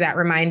trigger that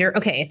reminder?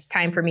 Okay, it's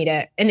time for me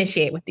to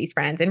initiate with these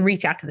friends and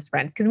reach out to these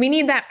friends, because we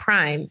need that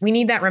prime. We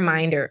need that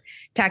reminder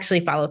to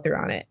actually follow through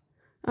on it.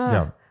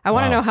 Yeah. I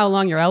want to know how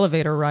long your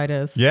elevator ride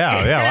is.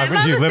 Yeah.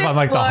 Would you live on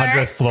like the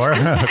 100th floor?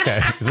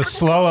 Okay. Is it a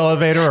slow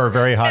elevator or a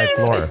very high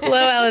floor? Slow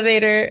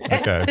elevator.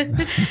 Okay.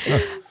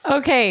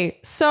 Okay.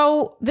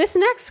 So this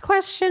next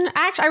question,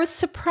 actually, I was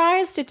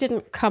surprised it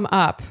didn't come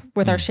up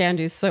with our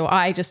Shandys. So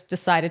I just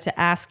decided to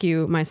ask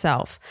you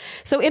myself.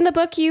 So in the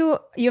book, you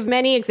have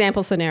many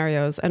example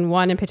scenarios, and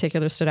one in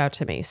particular stood out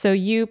to me. So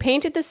you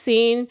painted the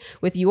scene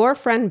with your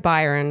friend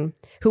Byron,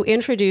 who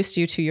introduced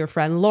you to your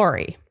friend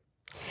Lori.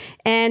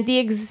 And the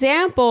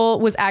example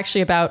was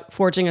actually about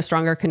forging a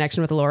stronger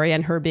connection with Lori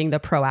and her being the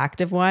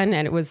proactive one.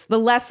 And the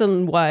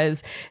lesson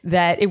was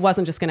that it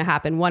wasn't just going to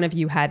happen. One of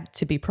you had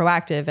to be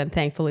proactive. And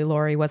thankfully,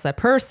 Lori was that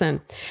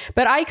person.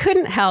 But I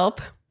couldn't help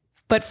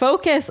but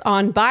focus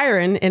on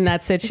Byron in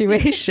that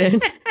situation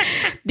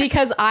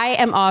because I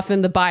am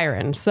often the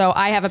Byron. So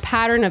I have a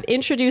pattern of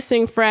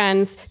introducing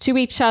friends to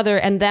each other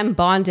and them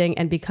bonding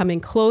and becoming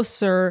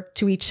closer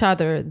to each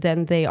other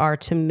than they are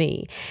to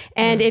me.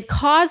 And it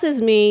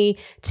causes me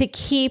to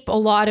keep a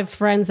lot of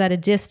friends at a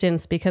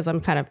distance because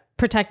I'm kind of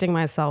protecting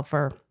myself,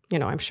 or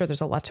I'm sure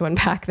there's a lot to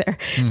unpack there.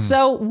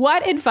 So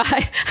what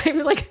advice,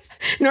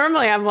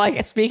 normally I'm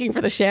like speaking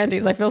for the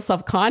Shandys. I feel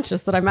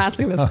self-conscious that I'm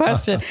asking this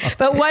question,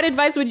 but what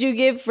advice would you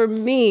give for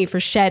me for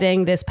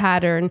shedding this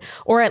pattern,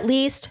 or at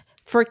least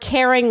for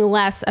caring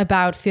less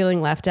about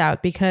feeling left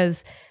out?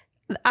 Because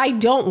I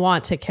don't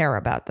want to care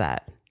about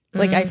that.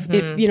 Like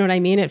you know what I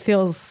mean? It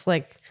feels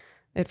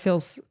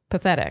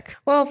pathetic.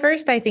 Well,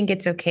 first, I think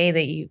it's okay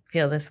that you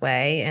feel this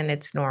way and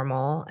it's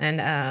normal.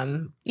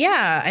 And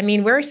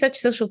we're such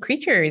social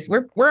creatures.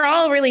 We're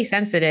all really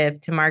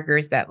sensitive to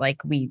markers that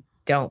like we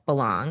don't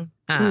belong.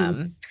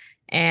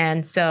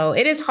 And so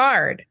it is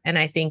hard. And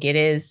I think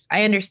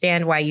I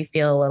understand why you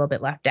feel a little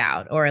bit left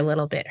out or a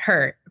little bit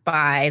hurt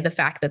by the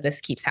fact that this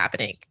keeps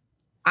happening.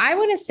 I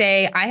want to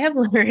say I have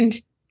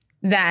learned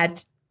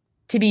that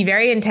to be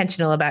very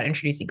intentional about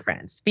introducing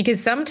friends,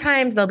 because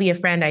sometimes there'll be a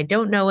friend I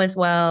don't know as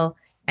well,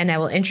 and I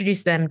will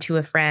introduce them to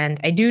a friend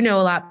I do know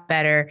a lot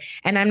better.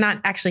 And I'm not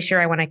actually sure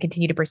I want to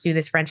continue to pursue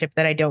this friendship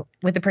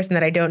with the person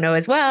that I don't know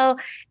as well.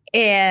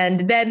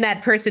 And then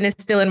that person is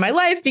still in my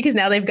life because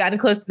now they've gotten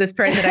close to this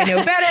person that I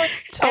know better.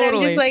 Totally. And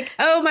I'm just like,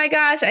 oh my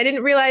gosh, I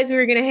didn't realize we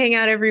were going to hang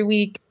out every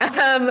week. So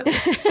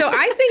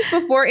I think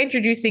before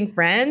introducing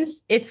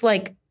friends, it's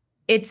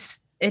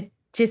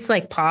just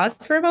like pause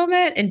for a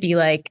moment and be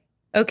like,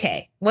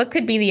 okay, what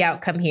could be the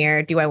outcome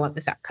here? Do I want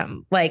this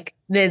outcome? Like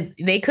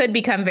they could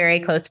become very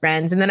close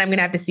friends, and then I'm going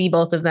to have to see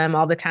both of them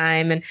all the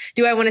time. And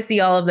do I want to see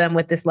all of them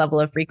with this level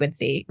of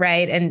frequency?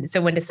 Right. And so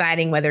when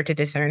deciding whether to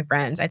discern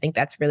friends, I think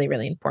that's really,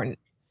 really important.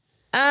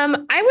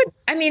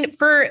 I mean,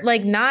 for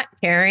like not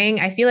caring,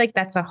 I feel like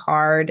that's a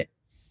hard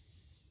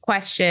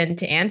question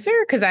to answer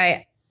because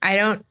I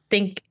don't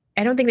think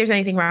there's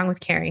anything wrong with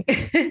caring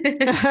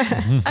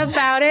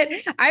about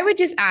it. I would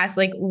just ask,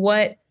 like,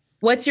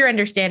 what's your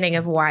understanding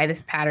of why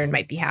this pattern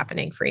might be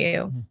happening for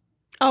you?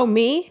 Oh,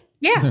 me?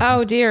 Yeah.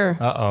 Oh dear.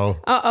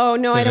 Uh-oh.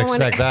 No, I don't want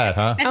to expect that,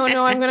 huh? Oh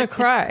no, I'm going to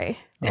cry.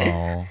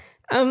 Oh.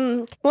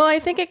 Well, I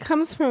think it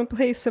comes from a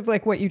place of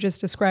like what you just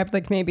described.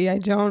 Like maybe I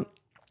don't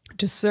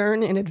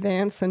discern in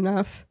advance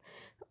enough.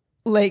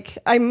 Like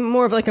I'm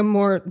more of like the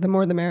more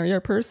the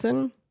merrier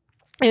person.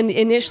 And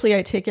initially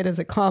I take it as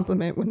a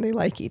compliment when they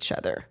like each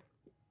other.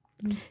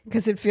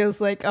 Because it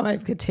feels like, oh, I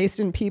have good taste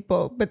in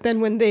people. But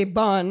then when they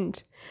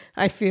bond,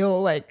 I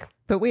feel like,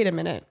 but wait a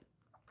minute.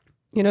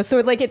 You know, so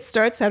it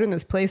starts out in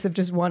this place of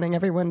just wanting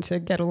everyone to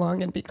get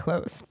along and be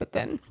close. But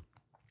then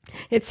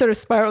it sort of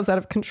spirals out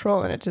of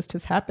control, and it just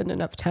has happened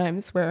enough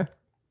times where,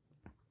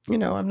 you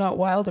know, I'm not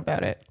wild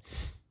about it.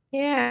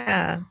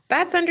 Yeah,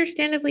 that's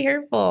understandably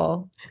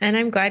hurtful. And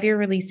I'm glad you're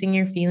releasing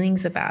your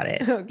feelings about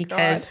it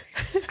because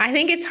I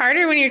think it's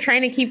harder when you're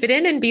trying to keep it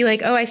in and be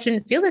like, oh, I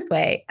shouldn't feel this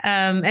way.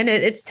 And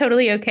it's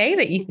totally okay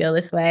that you feel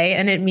this way.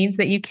 And it means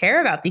that you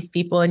care about these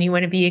people and you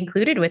want to be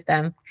included with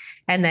them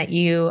and that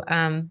you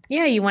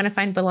want to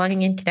find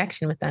belonging and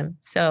connection with them.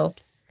 So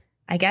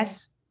I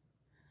guess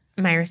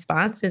my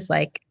response is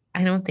like,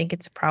 I don't think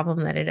it's a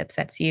problem that it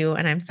upsets you.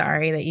 And I'm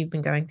sorry that you've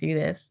been going through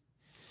this.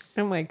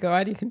 Oh my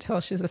God, you can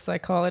tell she's a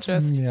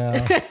psychologist.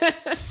 Yeah.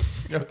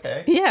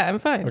 Okay. Yeah, I'm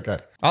fine. Okay.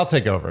 I'll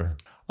take over.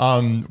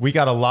 We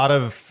got a lot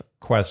of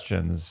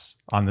questions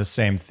on the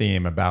same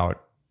theme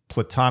about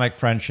platonic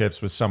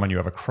friendships with someone you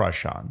have a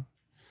crush on.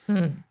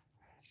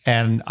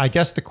 And I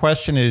guess the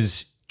question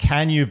is,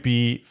 can you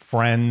be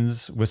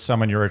friends with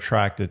someone you're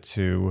attracted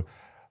to?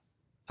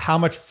 How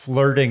much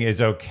flirting is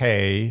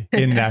okay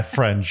in that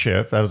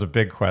friendship? That was a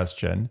big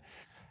question.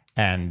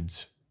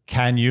 And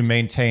can you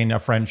maintain a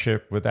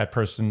friendship with that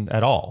person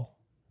at all?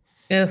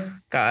 Oh,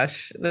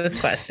 gosh, this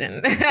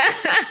question. It's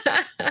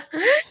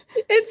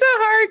a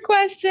hard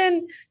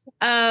question.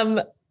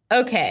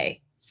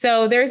 Okay.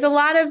 So there's a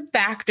lot of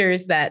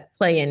factors that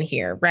play in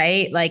here,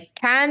 right? Like,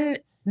 can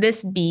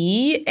this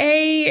be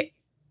a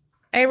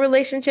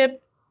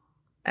relationship?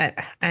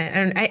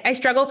 I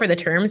struggle for the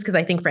terms because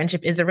I think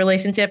friendship is a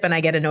relationship, and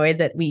I get annoyed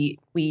that we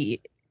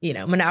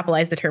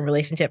monopolize the term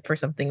relationship for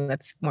something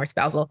that's more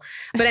spousal.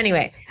 But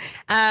anyway,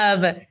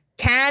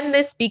 can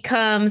this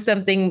become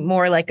something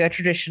more like a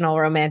traditional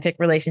romantic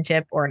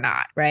relationship or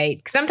not?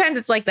 Right? Sometimes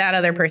it's like that.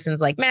 Other person's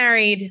like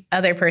married.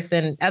 Other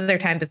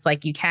times it's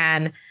like you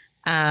can.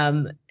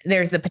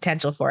 There's the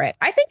potential for it.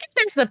 I think if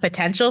there's the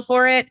potential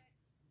for it,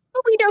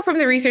 what we know from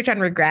the research on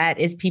regret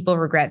is people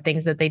regret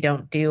things that they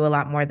don't do a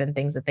lot more than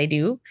things that they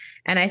do.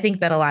 And I think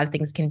that a lot of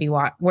things can be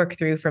worked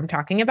through from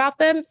talking about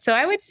them. So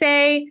I would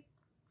say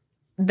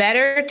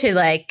better to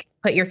like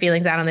put your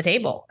feelings out on the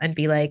table and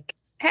be like,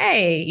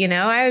 hey, you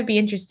know, I would be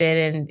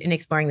interested in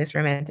exploring this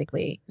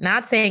romantically.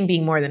 Not saying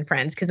being more than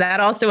friends, because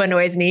that also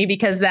annoys me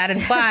because that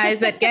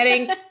implies that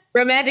getting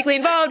romantically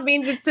involved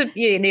means it's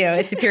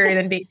superior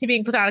than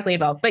being platonically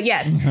involved. But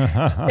yes.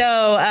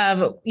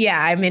 So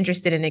I'm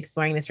interested in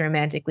exploring this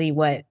romantically.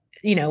 What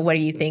do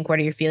you think? What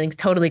are your feelings?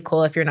 Totally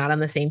cool. If you're not on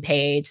the same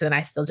page, then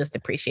I still just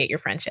appreciate your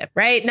friendship,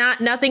 right?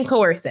 Nothing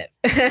coercive.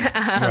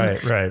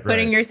 Right.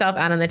 Putting yourself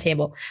out on the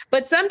table.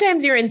 But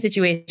sometimes you're in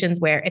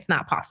situations where it's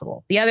not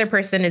possible. The other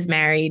person is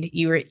married.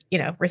 You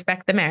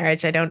respect the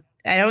marriage. I don't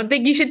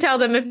think you should tell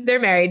them if they're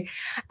married,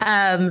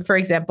 for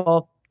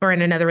example, or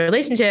in another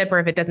relationship, or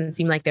if it doesn't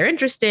seem like they're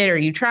interested, or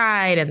you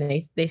tried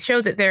and they show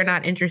that they're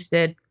not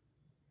interested.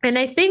 And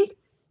I think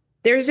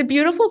there's a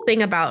beautiful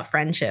thing about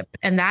friendship,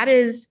 and that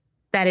is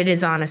that it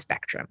is on a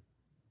spectrum.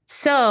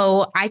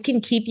 So I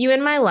can keep you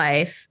in my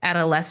life at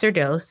a lesser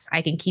dose.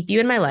 I can keep you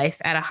in my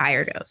life at a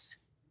higher dose.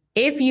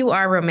 If you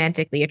are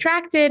romantically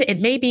attracted, it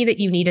may be that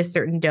you need a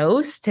certain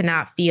dose to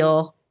not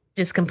feel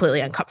just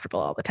completely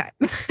uncomfortable all the time.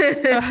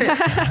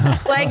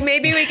 Like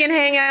maybe we can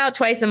hang out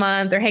twice a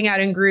month or hang out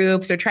in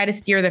groups or try to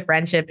steer the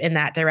friendship in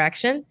that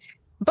direction.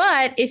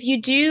 But if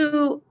you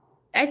do,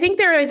 I think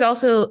there is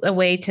also a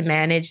way to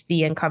manage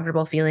the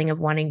uncomfortable feeling of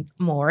wanting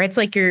more. It's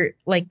like you're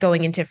like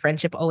going into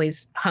friendship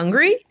always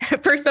hungry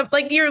for something.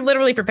 Like you're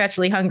literally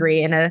perpetually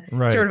hungry in a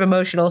sort of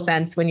emotional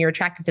sense when you're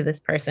attracted to this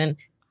person.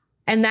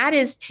 And that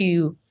is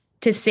to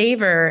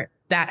savor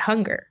that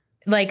hunger.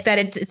 Like that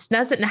it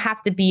doesn't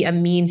have to be a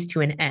means to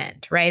an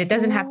end, right? It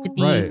doesn't have to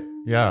be right.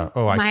 Yeah.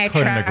 Oh, I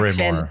couldn't agree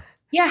more.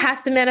 Yeah, it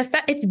has to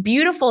manifest. It's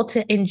beautiful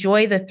to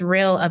enjoy the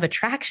thrill of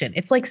attraction.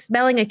 It's like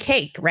smelling a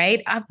cake,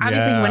 right?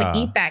 Obviously, you want to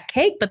eat that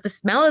cake, but the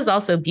smell is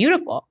also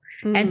beautiful.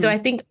 And so I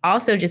think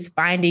also just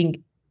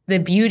finding the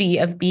beauty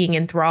of being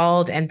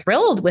enthralled and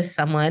thrilled with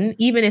someone,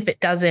 even if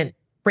it doesn't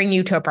bring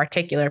you to a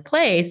particular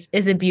place,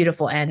 is a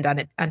beautiful end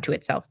unto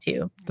itself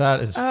too.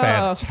 That is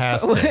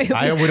fantastic.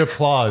 I would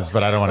applause,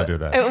 but I don't want to do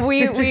that.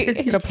 We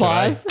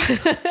applause.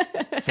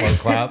 So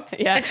clap.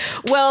 Yeah.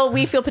 Well,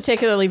 we feel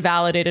particularly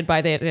validated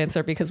by that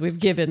answer because we've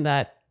given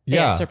that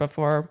answer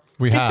before.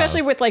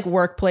 Especially with like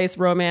workplace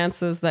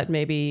romances that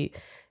maybe,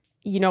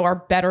 are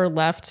better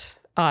left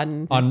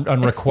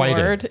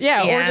unrequited.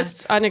 Or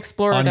just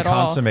unexplored at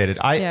all. Unconsummated.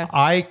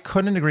 I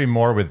couldn't agree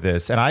more with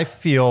this. And I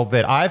feel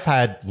that I've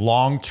had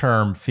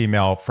long-term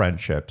female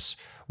friendships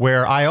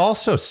where I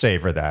also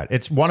savor that.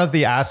 It's one of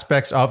the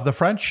aspects of the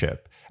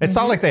friendship. It's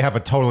not like they have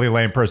a totally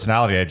lame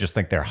personality. I just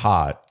think they're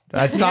hot.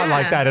 It's not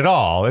like that at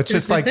all. It's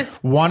just like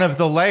one of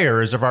the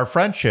layers of our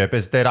friendship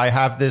is that I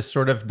have this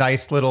sort of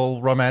nice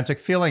little romantic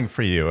feeling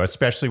for you,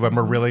 especially when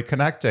we're really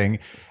connecting.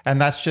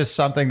 And that's just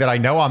something that I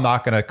know I'm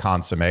not going to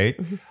consummate.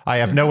 I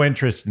have no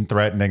interest in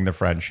threatening the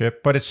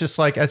friendship, but it's just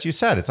like, as you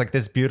said, it's like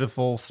this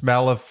beautiful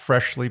smell of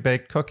freshly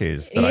baked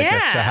cookies that I get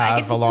to have I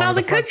get to along smell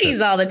with the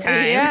cookies all the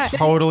time. Yeah.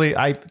 Totally.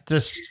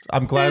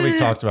 I'm glad we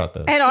talked about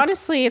this. And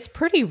honestly, it's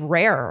pretty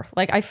rare.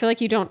 Like, I feel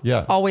like you don't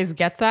always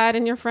get that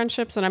in your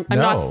friendships. And I'm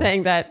not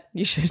saying that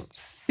you should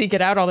seek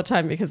it out all the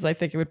time because I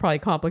think it would probably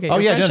complicate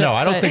your friendships. No.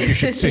 I don't think you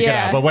should seek it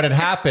out. But when it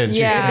happens,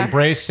 you should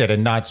embrace it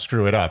and not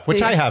screw it up,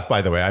 which I have,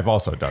 by the way. I've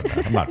also done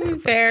that. I'm not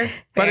perfect. Fair.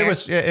 But it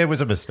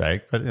was a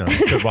mistake. But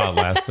it's good while it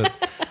lasted.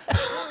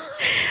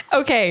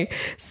 Okay,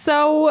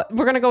 so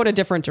we're going to go in a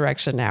different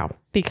direction now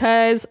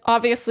because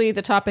obviously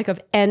the topic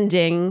of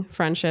ending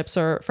friendships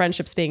or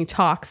friendships being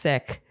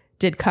toxic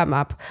did come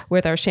up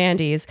with our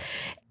Shandies.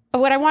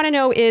 What I want to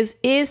know is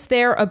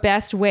there a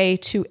best way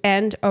to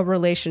end a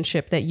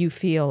relationship that you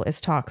feel is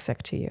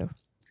toxic to you?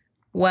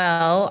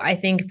 Well, I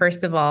think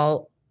first of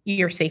all,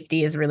 your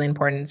safety is really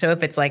important. So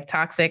if it's like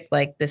toxic,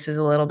 like this is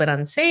a little bit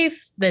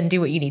unsafe, then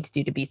do what you need to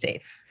do to be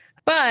safe.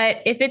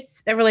 But if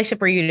it's a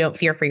relationship where you don't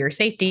fear for your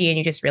safety and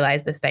you just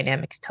realize this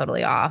dynamic's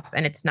totally off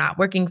and it's not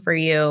working for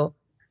you,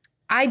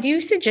 I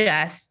do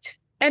suggest,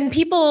 and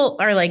people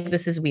are like,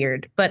 this is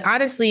weird, but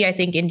honestly, I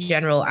think in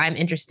general, I'm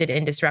interested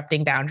in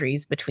disrupting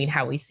boundaries between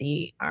how we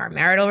see our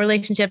marital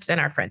relationships and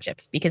our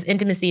friendships, because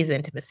intimacy is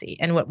intimacy.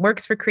 And what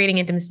works for creating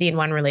intimacy in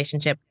one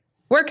relationship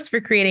works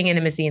for creating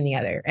intimacy in the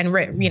other. And,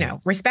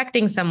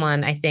 respecting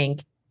someone, I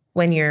think,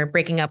 when you're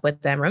breaking up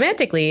with them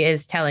romantically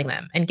is telling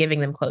them and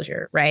giving them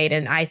closure, right?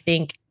 And I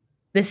think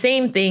the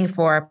same thing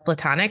for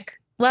platonic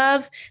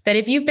love, that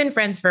if you've been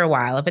friends for a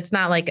while, if it's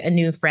not like a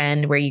new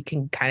friend where you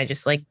can kind of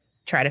just like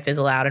try to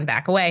fizzle out and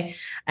back away,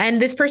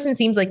 and this person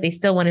seems like they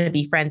still want to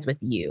be friends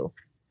with you,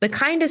 the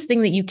kindest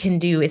thing that you can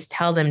do is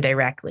tell them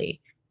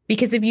directly.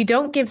 Because if you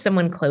don't give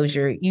someone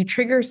closure, you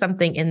trigger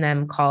something in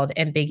them called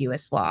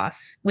ambiguous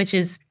loss, which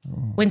is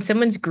when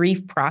someone's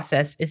grief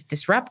process is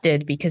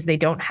disrupted because they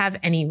don't have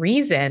any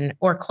reason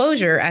or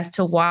closure as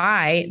to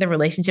why the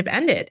relationship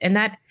ended. And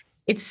that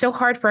it's so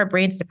hard for our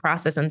brains to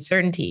process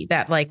uncertainty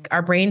that like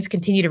our brains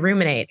continue to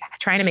ruminate,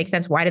 trying to make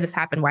sense. Why did this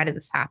happen? Why did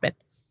this happen?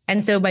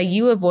 And so by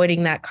you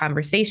avoiding that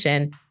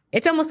conversation,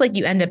 it's almost like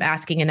you end up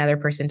asking another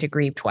person to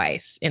grieve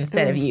twice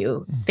instead of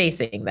you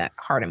facing that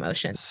hard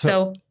emotion.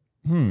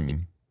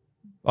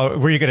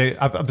 Were you gonna?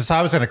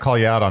 I was gonna call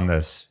you out on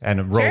this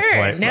and role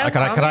play. No,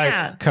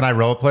 can I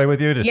role play with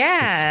you?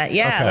 Okay.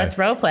 Let's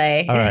role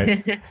play. All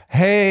right.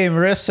 Hey,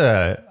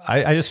 Marissa,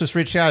 I just was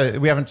reaching out.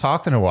 We haven't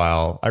talked in a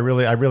while. I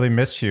really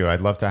miss you.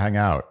 I'd love to hang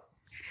out.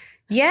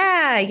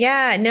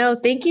 Yeah. No,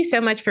 thank you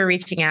so much for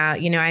reaching out.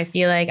 I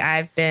feel like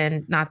I've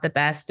been not the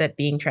best at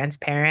being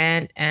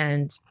transparent,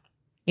 and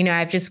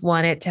I've just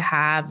wanted to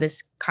have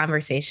this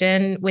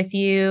conversation with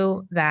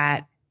you.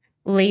 That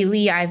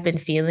lately I've been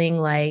feeling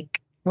like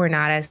we're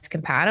not as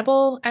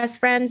compatible as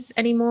friends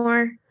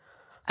anymore.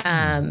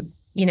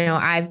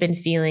 I've been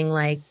feeling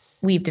like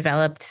we've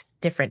developed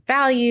different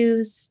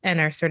values and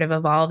are sort of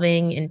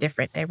evolving in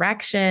different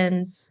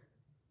directions.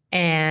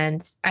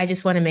 And I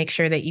just want to make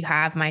sure that you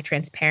have my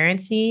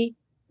transparency,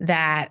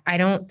 that I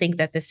don't think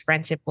that this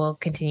friendship will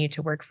continue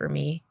to work for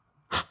me.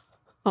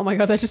 Oh my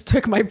God, that just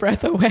took my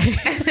breath away.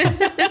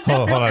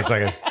 Hold on a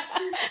second.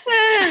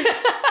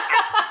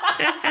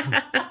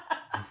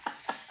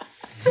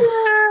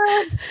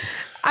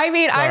 I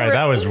mean, sorry,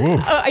 that was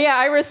woof.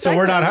 I respect. So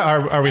we're not.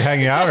 Are we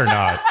hanging out or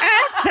not?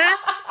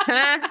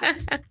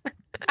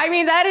 I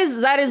mean, that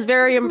is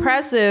very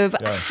impressive.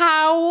 Yeah.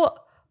 How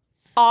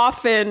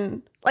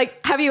often?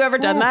 Like, have you ever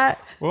done that?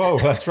 Whoa,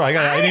 that's right.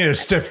 I need a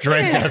stiff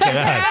drink after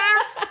that.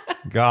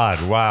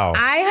 God, wow.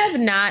 I have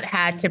not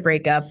had to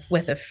break up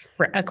with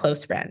a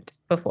close friend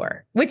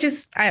before, which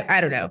is,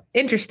 I don't know,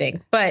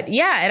 interesting. But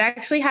yeah, it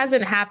actually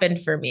hasn't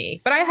happened for me.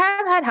 But I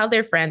have had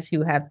other friends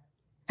who have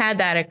had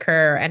that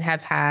occur and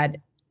have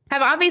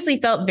obviously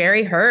felt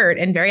very hurt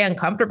and very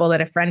uncomfortable that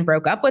a friend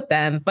broke up with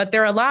them, but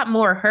they're a lot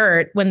more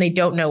hurt when they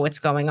don't know what's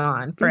going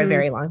on for a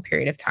very long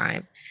period of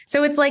time.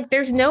 So it's like,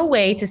 there's no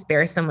way to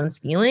spare someone's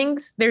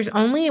feelings. There's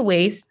only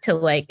ways to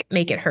like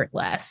make it hurt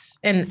less.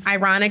 And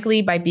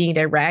ironically, by being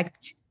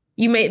direct,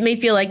 you may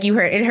feel like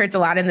it hurts a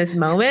lot in this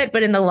moment,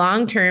 but in the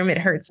long term, it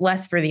hurts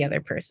less for the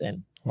other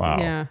person. Wow.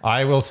 Yeah.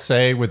 I will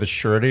say with a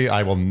surety,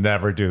 I will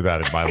never do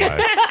that in my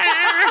life.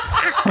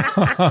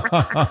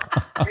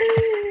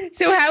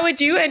 So how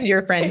would you end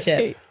your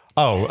friendship?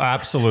 Oh,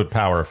 absolute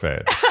power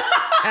fade.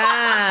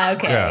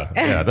 Okay.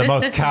 Yeah. The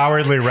most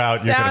cowardly route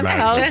you can Sounds imagine.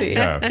 healthy.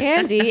 Yeah.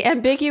 Andy,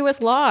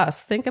 ambiguous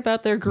loss. Think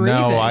about their grieving.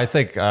 No, I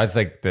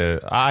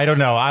don't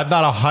know. I'm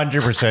not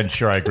 100%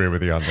 sure I agree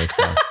with you on this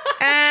one.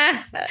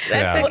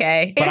 That's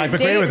okay. But I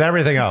agree with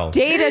everything else.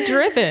 Data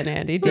driven,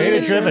 Andy.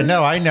 Data driven.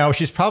 No, I know.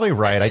 She's probably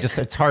right.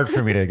 It's hard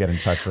for me to get in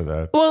touch with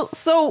it. Well,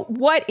 so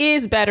what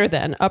is better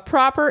then? A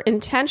proper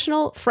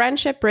intentional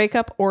friendship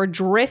breakup or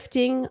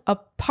drifting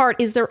apart?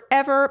 Is there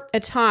ever a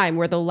time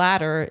where the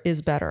latter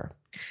is better?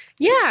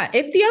 Yeah.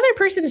 If the other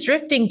person's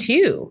drifting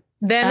too,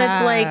 then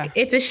it's like,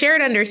 it's a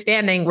shared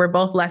understanding. We're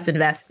both less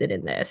invested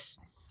in this.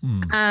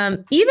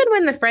 Even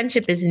when the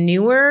friendship is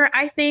newer,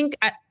 I think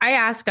I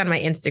ask on my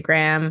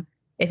Instagram,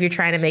 if you're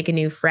trying to make a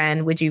new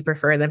friend, would you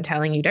prefer them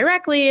telling you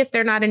directly if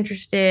they're not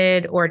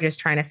interested or just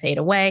trying to fade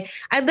away?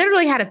 I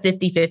literally had a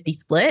 50-50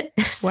 split.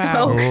 Wow.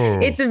 So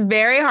it's a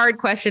very hard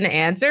question to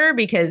answer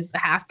because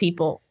half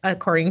people,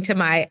 according to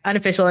my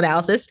unofficial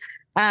analysis,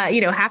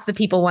 half the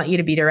people want you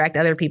to be direct.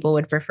 Other people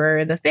would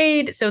prefer the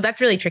fade. So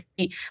that's really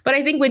tricky. But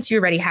I think once you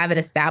already have an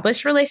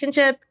established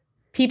relationship,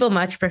 people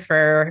much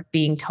prefer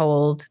being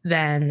told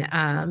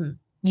than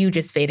you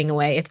just fading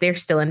away if they're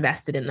still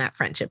invested in that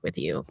friendship with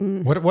you.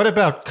 What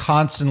about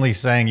constantly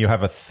saying you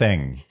have a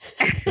thing?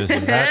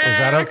 Is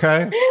that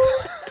okay?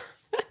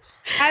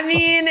 I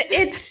mean,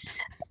 it's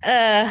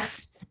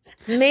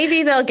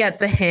maybe they'll get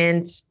the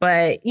hint,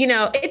 but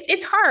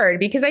it's hard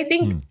because I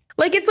think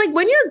it's like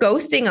when you're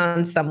ghosting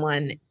on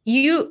someone,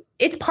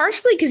 it's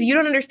partially because you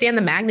don't understand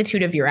the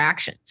magnitude of your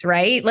actions,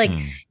 right? Like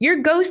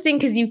you're ghosting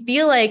because you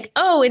feel like,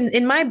 oh,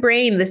 in my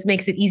brain, this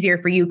makes it easier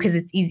for you because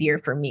it's easier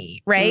for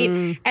me, right?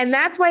 And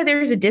that's why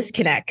there's a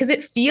disconnect because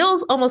it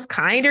feels almost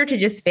kinder to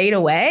just fade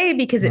away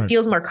because it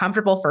feels more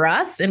comfortable for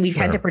us and we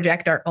tend to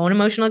project our own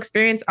emotional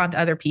experience onto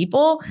other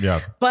people.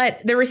 Yeah. But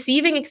the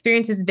receiving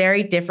experience is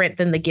very different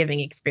than the giving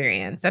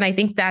experience. And I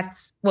think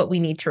that's what we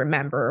need to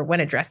remember when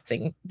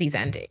addressing these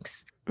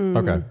endings.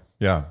 Okay.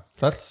 Yeah.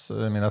 That's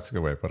a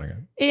good way of putting it.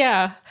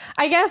 Yeah.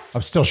 I guess.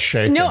 I'm still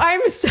shaking. No, I'm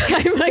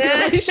like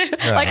really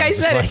like I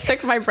said, it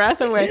took my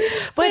breath away.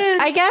 But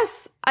I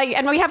guess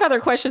and we have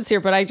other questions here,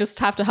 but I just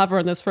have to hover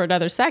on this for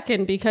another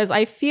second because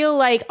I feel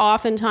like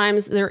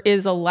oftentimes there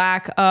is a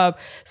lack of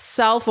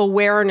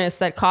self-awareness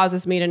that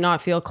causes me to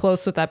not feel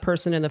close with that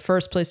person in the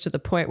first place to the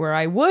point where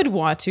I would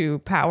want to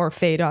power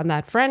fade on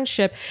that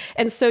friendship.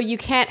 And so you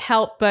can't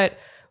help but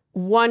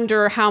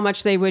wonder how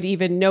much they would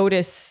even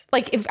notice.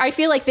 Like, if I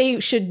feel like they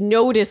should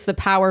notice the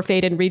power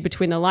fade and read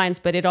between the lines,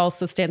 but it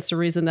also stands to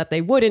reason that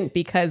they wouldn't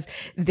because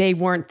they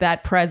weren't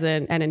that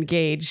present and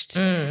engaged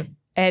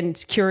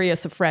and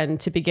curious a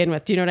friend to begin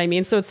with. Do you know what I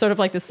mean? So it's sort of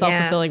like this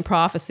self-fulfilling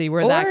prophecy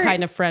where that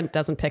kind of friend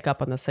doesn't pick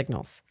up on the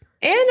signals.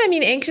 And I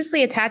mean,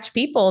 anxiously attached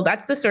people,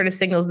 that's the sort of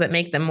signals that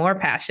make them more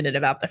passionate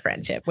about the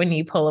friendship. When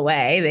you pull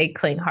away, they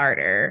cling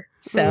harder.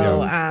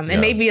 So,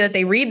 and maybe that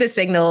they read the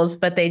signals,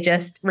 but they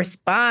just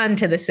respond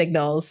to the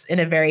signals in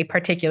a very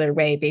particular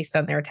way based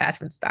on their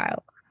attachment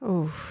style.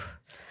 Ooh.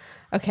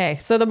 Okay.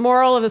 So the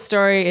moral of the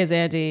story is,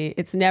 Andy,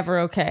 it's never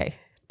okay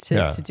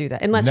to do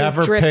that. Unless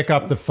never pick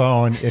up the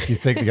phone if you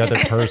think the other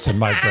person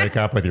might break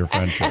up with your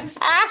friendship.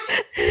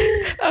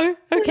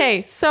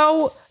 Okay.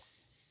 So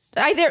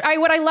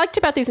what I liked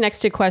about these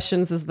next two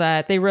questions is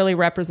that they really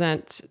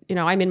represent,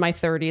 I'm in my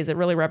 30s. It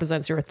really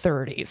represents your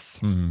 30s.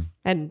 Mm-hmm.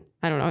 And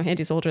I don't know,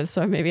 Andy's older,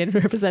 so maybe it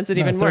represents it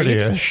even more.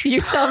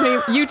 You tell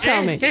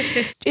me.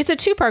 It's a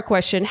two-part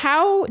question.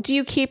 How do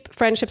you keep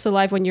friendships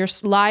alive when your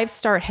lives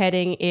start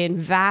heading in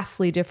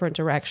vastly different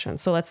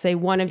directions? So let's say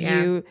one of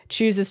you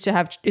chooses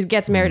to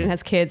gets married and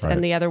has kids,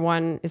 and the other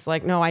one is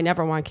like, no, I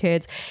never want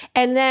kids.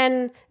 And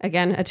then,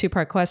 again, a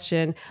two-part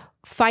question.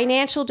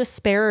 Financial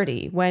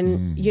disparity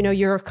when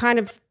you're kind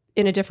of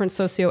in a different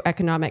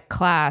socioeconomic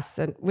class,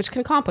 and which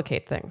can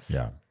complicate things.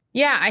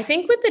 Yeah, I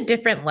think with the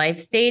different life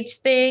stage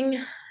thing,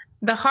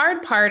 the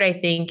hard part I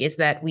think is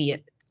that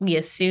we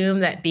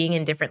assume that being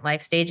in different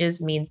life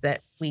stages means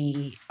that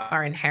we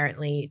are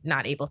inherently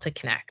not able to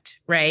connect,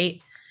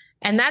 right?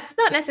 And that's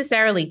not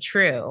necessarily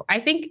true. I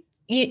think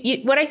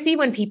what I see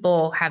when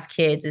people have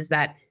kids is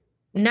that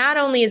not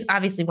only is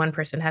obviously one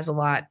person has a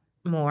lot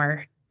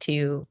more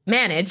to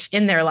manage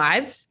in their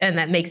lives, and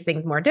that makes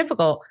things more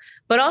difficult.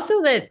 But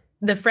also that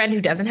the friend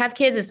who doesn't have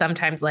kids is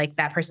sometimes like,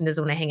 that person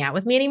doesn't want to hang out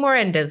with me anymore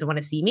and doesn't want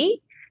to see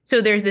me. So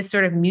there's this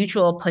sort of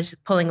mutual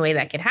pulling away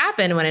that can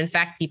happen when in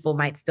fact people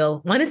might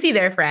still want to see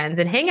their friends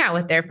and hang out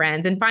with their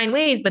friends and find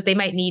ways, but they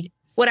might need,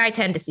 what I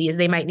tend to see is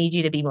they might need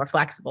you to be more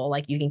flexible.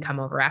 Like you can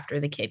come over after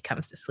the kid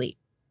comes to sleep.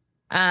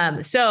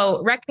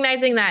 So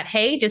recognizing that,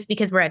 hey, just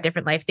because we're at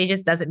different life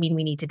stages doesn't mean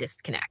we need to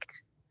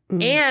disconnect.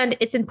 And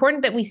it's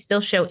important that we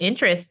still show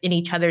interest in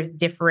each other's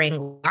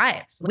differing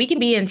lives. We can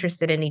be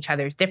interested in each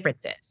other's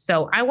differences.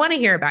 So I want to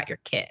hear about your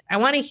kid. I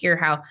want to hear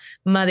how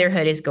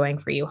motherhood is going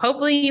for you.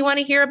 Hopefully you want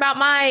to hear about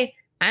my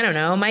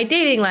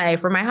dating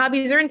life or my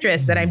hobbies or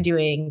interests that I'm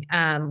doing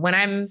when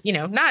I'm,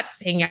 not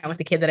hanging out with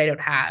the kid that I don't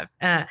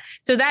have.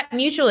 So that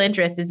mutual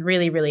interest is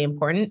really, really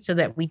important so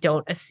that we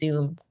don't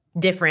assume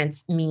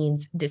difference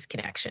means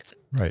disconnection.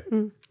 Right.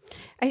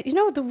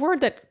 The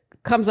word that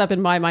comes up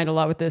in my mind a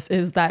lot with this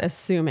is that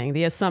assuming,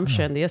 the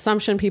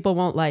assumption people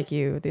won't like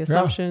you, the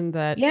assumption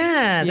that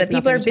that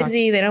people are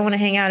busy, they don't want to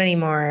hang out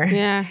anymore.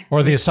 Yeah.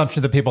 Or the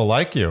assumption that people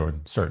like you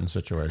in certain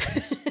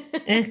situations.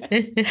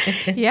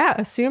 Yeah,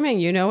 assuming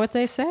you know what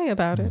they say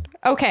about it.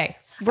 Okay.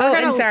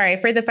 I'm sorry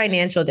for the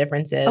financial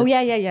differences. Oh,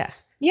 yeah.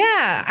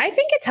 Yeah, I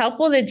think it's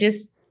helpful to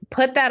just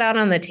put that out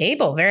on the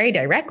table very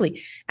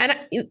directly. And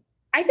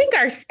I think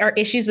our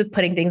issues with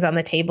putting things on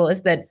the table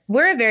is that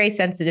we're a very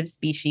sensitive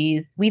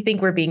species. We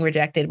think we're being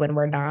rejected when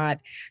we're not.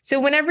 So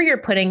whenever you're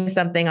putting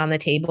something on the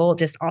table,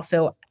 just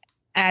also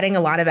adding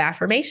a lot of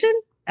affirmation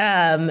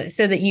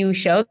so that you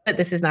show that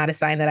this is not a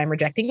sign that I'm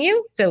rejecting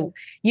you. So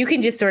you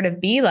can just sort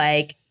of be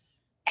like,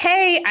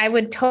 hey, I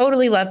would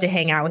totally love to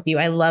hang out with you.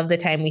 I love the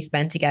time we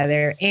spend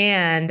together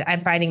and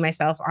I'm finding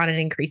myself on an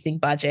increasing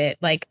budget.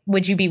 Like,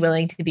 would you be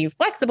willing to be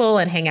flexible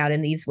and hang out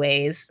in these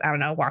ways? I don't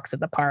know, walks at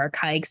the park,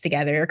 hikes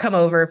together, or come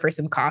over for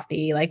some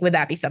coffee. Like, would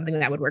that be something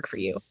that would work for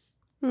you?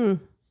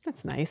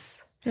 That's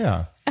nice.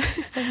 Yeah,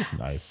 that is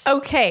nice.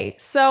 Okay,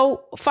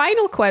 so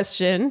final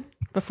question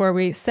before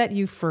we set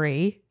you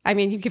free. I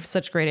mean, you give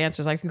such great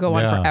answers. I could go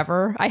on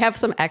forever. I have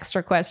some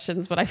extra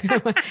questions, but I feel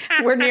like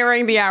we're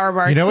nearing the hour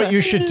mark. You know what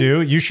you should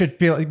do? You should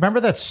be like, remember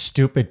that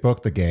stupid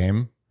book, The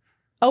Game?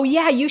 Oh,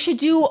 yeah, you should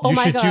do, you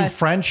should do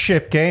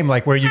friendship game,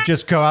 like where you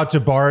just go out to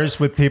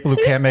bars with people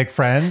who can't make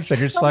friends and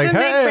you're just like,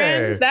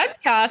 hey. That's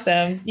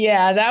awesome.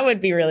 Yeah, that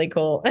would be really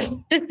cool.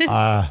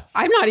 I'm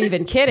not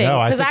even kidding.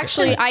 Because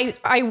actually,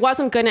 I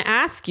wasn't going to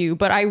ask you,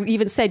 but I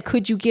even said,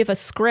 could you give a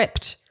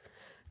script?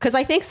 Because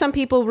I think some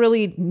people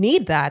really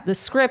need that. The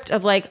script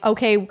of like,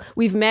 okay,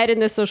 we've met in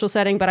this social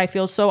setting, but I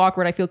feel so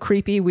awkward. I feel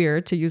creepy,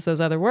 weird, to use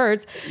those other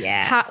words.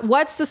 Yeah.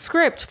 What's the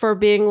script for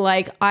being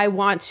like, I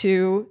want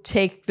to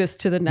take this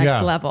to the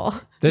next level?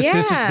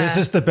 This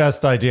is the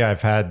best idea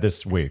I've had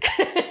this week.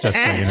 Just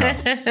so you know.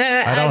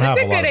 I don't have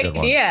a lot of good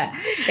idea.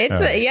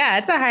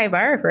 It's a high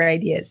bar for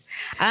ideas.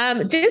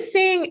 Just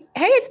saying,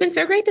 hey, it's been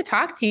so great to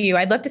talk to you.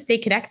 I'd love to stay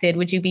connected.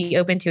 Would you be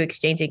open to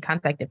exchanging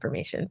contact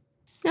information?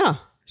 Yeah.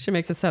 She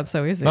makes it sound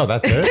so easy. Oh,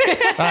 that's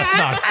it? That's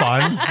not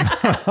fun.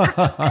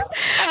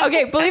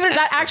 Okay, believe it or not,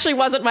 that actually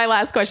wasn't my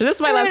last question. This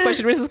is my last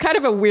question, which is kind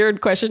of a weird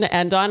question to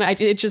end on.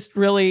 It just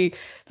really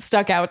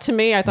stuck out to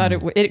me. I thought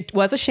it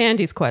was a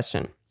Shandy's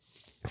question.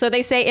 So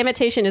they say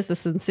imitation is the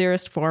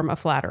sincerest form of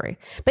flattery.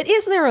 But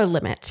is there a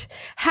limit?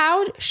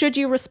 How should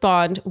you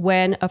respond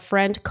when a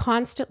friend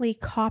constantly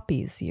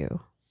copies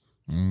you?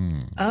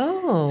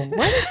 Oh,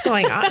 what is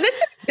going on?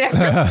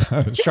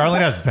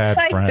 Charlene has bad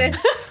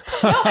friends.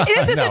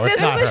 This is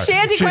a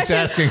Shandy question. She's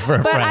asking for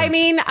a but friend. I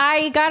mean,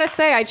 I gotta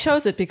say, I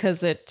chose it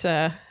because it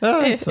spoke to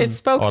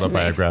me.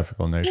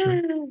 Autobiographical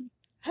nature.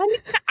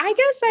 I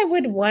guess I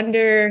would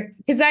wonder,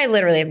 because I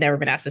literally have never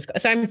been asked this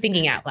question, so I'm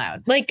thinking out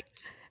loud. Like,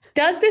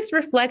 does this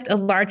reflect a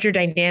larger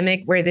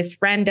dynamic where this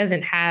friend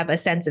doesn't have a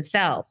sense of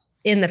self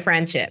in the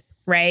friendship,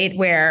 right?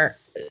 Where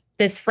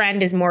this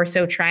friend is more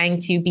so trying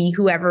to be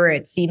whoever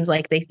it seems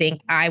like they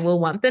think I will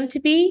want them to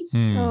be.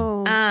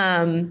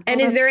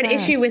 And is there an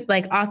issue with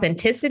like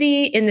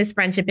authenticity in this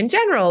friendship in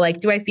general? Like,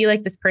 do I feel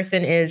like this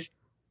person is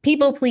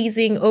people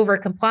pleasing, over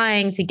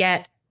complying to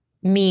get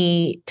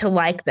me to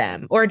like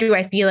them? Or do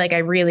I feel like I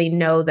really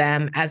know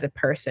them as a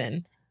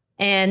person?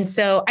 And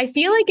so I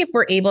feel like if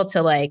we're able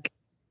to like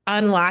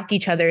unlock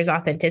each other's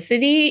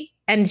authenticity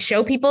and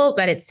show people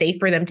that it's safe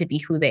for them to be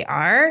who they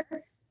are,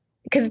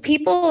 because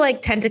people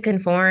like tend to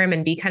conform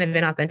and be kind of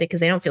inauthentic because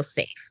they don't feel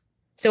safe.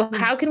 So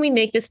how can we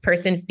make this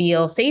person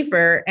feel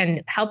safer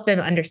and help them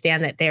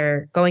understand that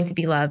they're going to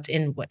be loved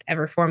in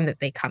whatever form that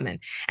they come in?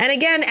 And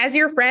again, as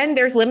your friend,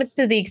 there's limits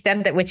to the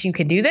extent at which you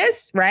can do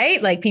this,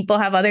 right? Like people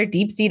have other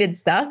deep-seated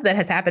stuff that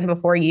has happened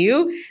before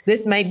you.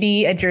 This might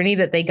be a journey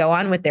that they go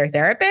on with their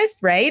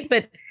therapist, right?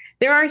 But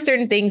there are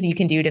certain things you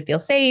can do to feel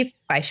safe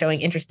by showing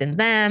interest in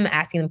them,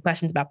 asking them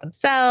questions about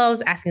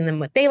themselves, asking them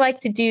what they like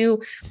to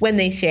do when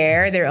they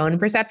share their own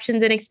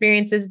perceptions and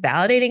experiences,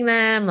 validating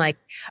them like,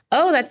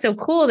 oh, that's so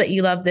cool that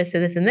you love this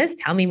and this and this.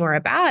 Tell me more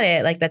about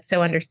it. Like, that's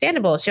so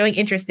understandable. Showing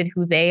interest in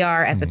who they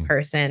are as a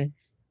person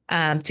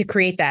to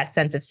create that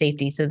sense of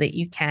safety so that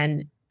you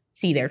can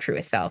see their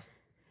truest self.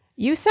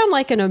 You sound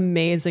like an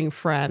amazing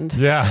friend.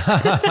 Yeah.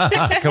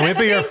 Can we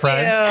be your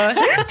friend?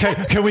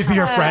 Can we be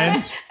your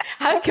friend?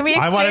 How can we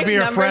exchange I want to be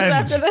your friend.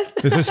 After this?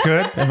 Is this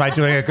good? Am I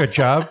doing a good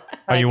job?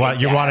 Or you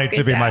wanting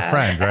to be my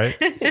friend, right?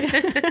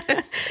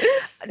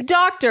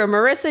 Dr.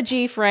 Marisa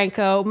G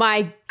Franco,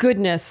 my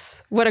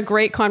goodness, what a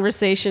great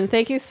conversation.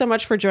 Thank you so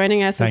much for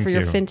joining us and for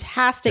your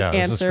fantastic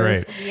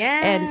answers.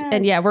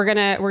 And yeah, we're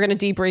gonna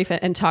debrief it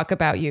and talk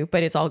about you,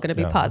 but it's all gonna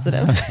be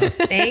positive.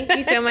 Thank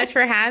you so much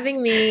for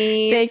having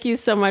me. Thank you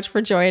so much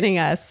for joining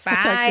us. Bye.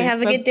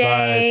 Have a good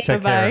day.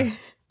 Bye-bye.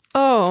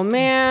 Oh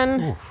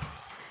man. Oof.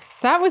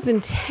 That was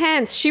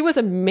intense. She was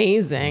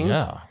amazing.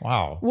 Yeah.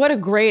 Wow. What a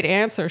great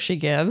answer she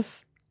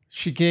gives.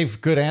 She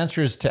gave good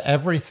answers to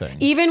everything.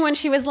 Even when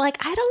she was like,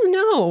 I don't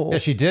know. Yeah,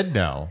 she did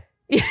know.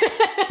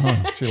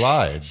 She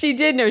lied. She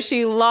did know.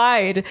 She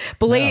lied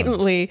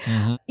blatantly.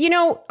 Yeah. You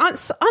know, on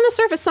the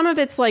surface, some of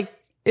it's like,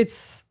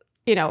 it's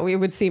it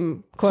would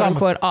seem quote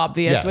unquote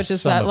obvious, yes, which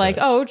is that like,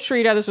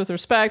 treat others with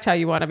respect, how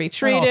you want to be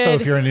treated. And also,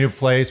 if you're in a new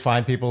place,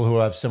 find people who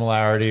have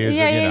similarities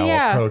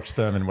and, approach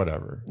them and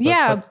whatever.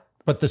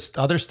 But this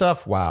other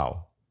stuff,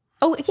 wow.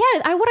 Oh,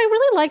 yeah. What I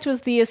really liked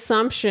was the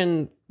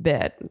assumption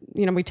bit.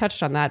 We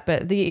touched on that,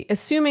 but the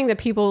assuming that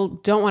people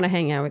don't want to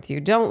hang out with you,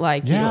 don't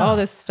like you, all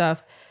this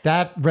stuff.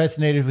 That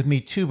resonated with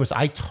me too, because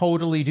I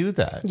totally do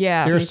that.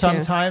 Yeah. There are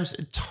sometimes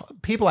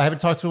people I haven't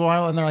talked to in a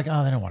while and they're like,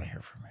 oh, they don't want to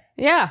hear from me.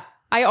 Yeah.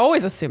 I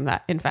always assume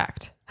that, in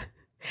fact.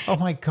 Oh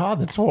my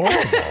God, that's horrible.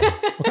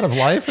 What kind of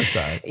life is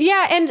that?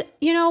 Yeah. And,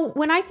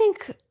 when I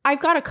think I've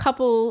got a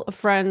couple of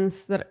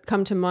friends that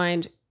come to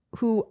mind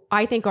who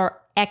I think are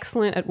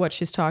excellent at what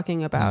she's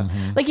talking about.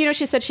 Like,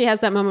 she said she has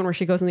that moment where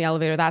she goes in the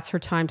elevator. That's her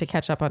time to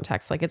catch up on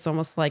text. Like, it's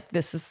almost like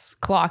this is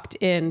clocked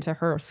into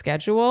her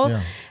schedule.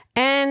 Yeah.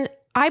 And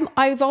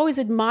I've always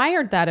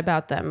admired that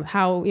about them,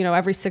 how,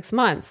 every 6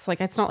 months,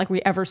 like, it's not like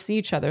we ever see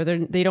each other.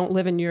 They don't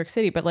live in New York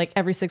City, but like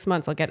every 6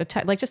 months I'll get a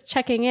text, like just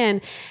checking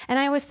in. And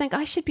I always think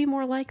I should be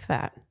more like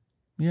that.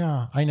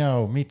 Yeah, I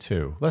know. Me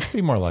too. Let's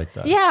be more like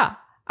that. Yeah.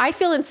 I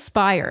feel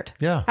inspired.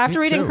 Yeah. After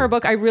reading her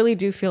book, I really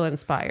do feel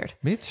inspired.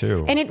 Me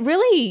too. And it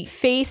really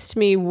faced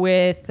me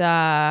with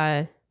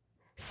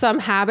some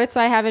habits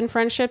I have in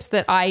friendships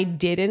that I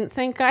didn't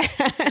think I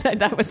had.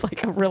 That was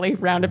like a really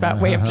roundabout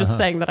way of just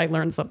saying that I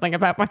learned something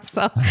about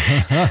myself.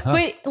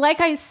 But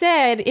like I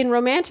said, in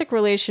romantic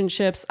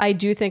relationships, I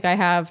do think I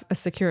have a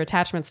secure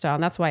attachment style.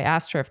 And that's why I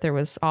asked her if there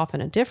was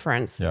often a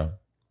difference. Yeah.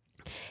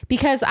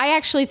 Because I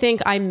actually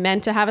think I'm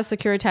meant to have a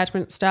secure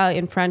attachment style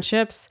in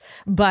friendships,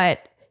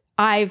 but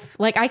I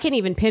can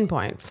even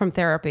pinpoint from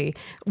therapy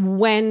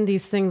when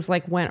these things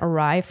like went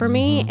awry for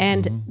me.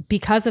 And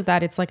because of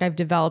that, it's like I've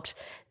developed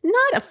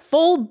not a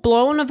full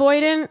blown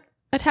avoidant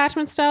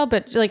attachment style,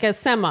 but like a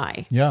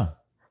semi. Yeah.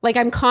 Like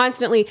I'm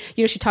constantly,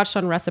 she touched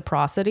on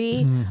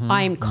reciprocity.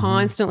 I'm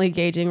constantly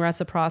gauging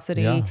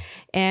reciprocity. Yeah.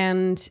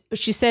 And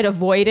she said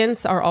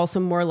avoidants are also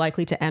more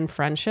likely to end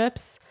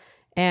friendships.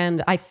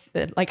 And I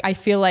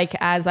feel like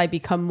as I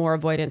become more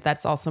avoidant,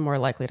 that's also more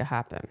likely to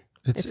happen.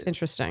 It's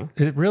interesting.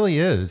 It really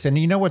is. And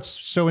you know what's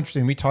so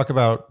interesting? We talk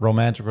about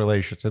romantic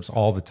relationships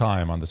all the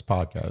time on this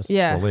podcast.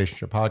 Yeah. It's a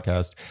relationship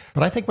podcast.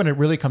 But I think when it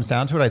really comes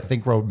down to it, I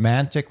think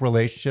romantic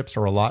relationships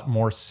are a lot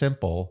more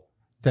simple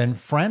than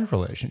friend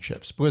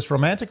relationships, because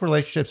romantic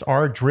relationships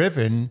are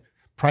driven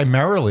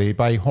primarily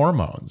by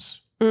hormones.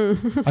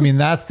 I mean,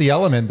 that's the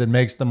element that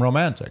makes them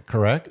romantic,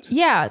 correct?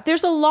 Yeah,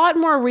 there's a lot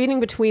more reading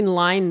between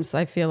lines,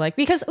 I feel like.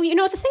 Because,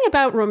 the thing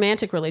about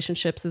romantic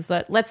relationships is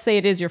that, let's say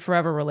it is your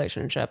forever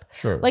relationship.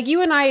 Sure. Like,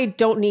 you and I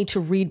don't need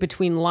to read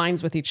between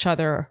lines with each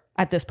other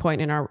at this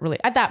point in our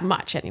at that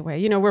much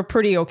anyway. We're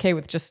pretty okay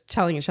with just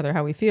telling each other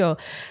how we feel.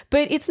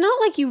 But it's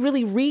not like you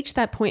really reach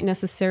that point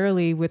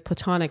necessarily with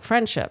platonic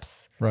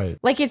friendships. Right.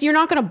 Like, you're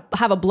not going to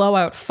have a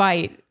blowout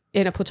fight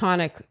in a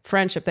platonic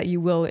friendship that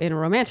you will in a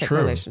romantic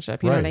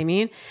relationship. You know what I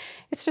mean?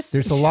 It's just...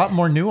 There's a lot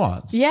more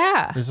nuance.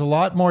 Yeah. There's a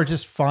lot more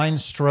just fine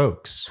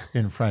strokes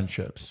in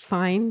friendships.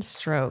 Fine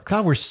strokes.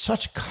 God, we're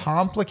such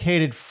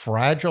complicated,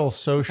 fragile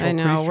social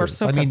creatures. I know, we're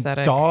so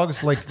pathetic.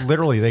 Dogs, like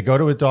literally, they go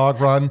to a dog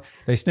run,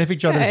 they sniff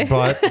each other's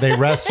butt, they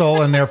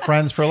wrestle, and they're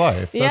friends for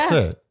life. That's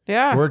it.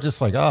 Yeah. We're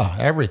just like,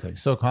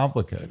 everything's so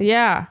complicated.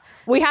 Yeah.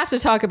 We have to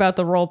talk about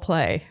the role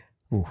play.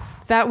 Oof,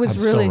 that was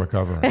I'm really... still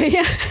recovering.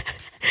 Yeah.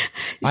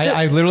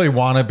 I literally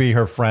want to be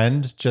her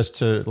friend just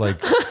to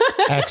like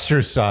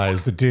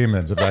exercise the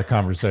demons of that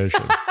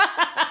conversation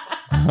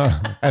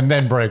and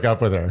then break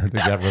up with her to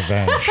get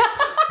revenge.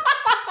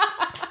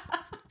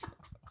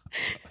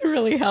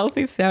 Really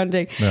healthy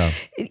sounding. Yeah.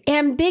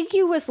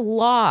 Ambiguous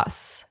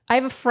loss. I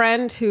have a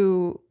friend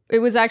who, it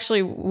was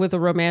actually with a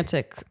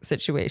romantic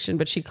situation,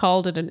 but she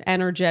called it an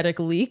energetic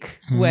leak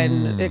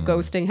when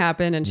ghosting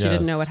happened and she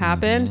didn't know what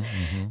happened.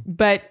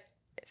 But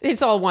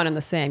it's all one and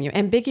the same.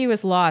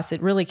 Ambiguous loss,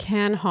 it really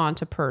can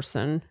haunt a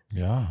person.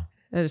 Yeah.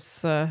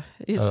 It's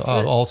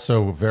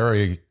also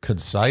very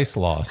concise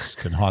loss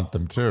can haunt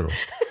them too.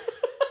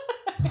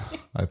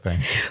 I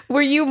think.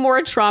 Were you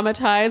more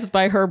traumatized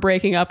by her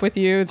breaking up with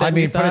you than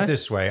you thought? Put it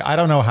this way. I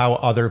don't know how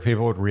other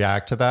people would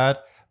react to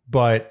that,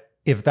 but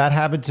if that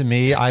happened to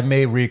me, I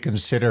may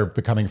reconsider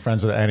becoming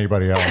friends with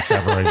anybody else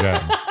ever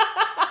again.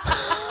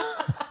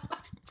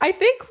 I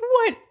think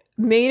what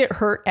made it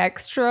hurt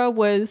extra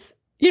was,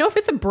 if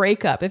it's a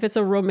breakup, if it's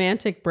a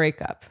romantic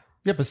breakup.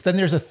 Yeah, but then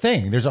there's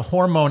a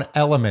hormone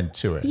element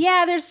to it.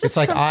 Yeah, there's just it's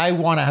like, I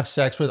want to have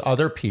sex with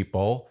other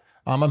people.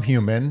 I'm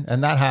human,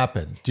 and that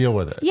happens. Deal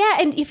with it. Yeah,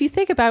 and if you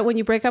think about it, when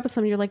you break up with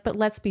someone, you're like, but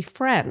let's be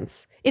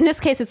friends. In this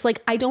case, it's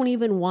like, I don't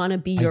even want to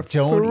be your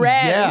friend.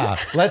 Yeah,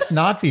 let's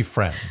not be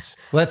friends.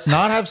 Let's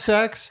not have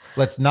sex.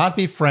 Let's not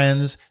be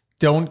friends.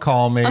 Don't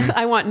call me.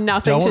 I want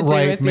nothing to do with you.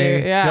 Don't write me.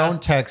 Yeah.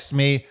 Don't text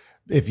me.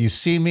 If you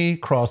see me,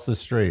 cross the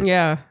street.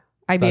 Yeah.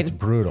 That's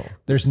brutal.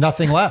 There's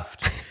nothing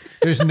left.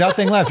 There's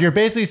nothing left. You're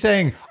basically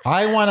saying,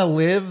 I want to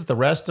live the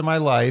rest of my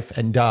life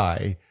and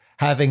die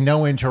having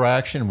no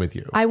interaction with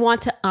you. I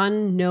want to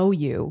unknow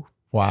you.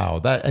 Wow,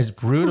 that is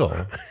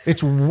brutal.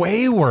 It's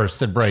way worse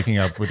than breaking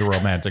up with a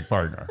romantic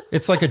partner.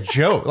 It's like a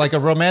joke. Like a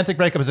romantic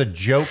breakup is a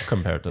joke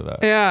compared to that.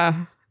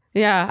 Yeah.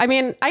 Yeah. I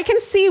mean, I can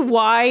see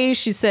why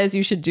she says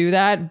you should do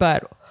that,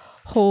 but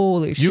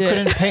holy shit. You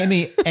couldn't pay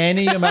me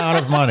any amount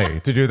of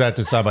money to do that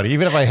to somebody,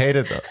 even if I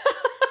hated them.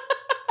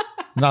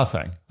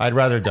 Nothing. I'd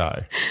rather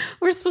die.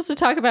 We're supposed to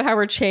talk about how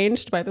we're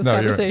changed by this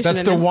conversation. That's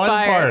and the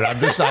inspired. one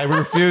part. I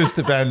refuse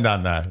to bend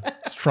on that.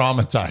 It's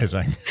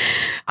traumatizing.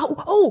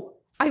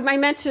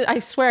 I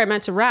swear I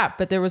meant to rap,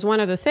 but there was one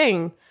other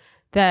thing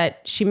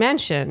that she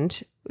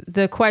mentioned.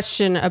 The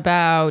question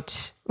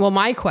about,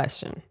 my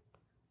question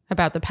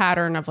about the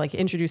pattern of like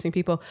introducing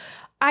people.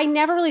 I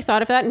never really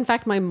thought of that. In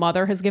fact, my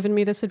mother has given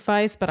me this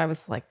advice, but I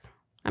was like,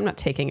 I'm not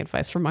taking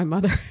advice from my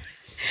mother.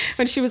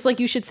 When she was like,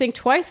 you should think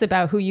twice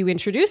about who you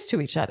introduce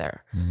to each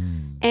other.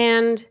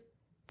 And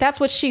that's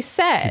what she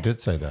said. She did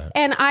say that.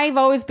 And I've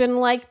always been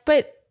like,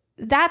 but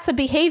that's a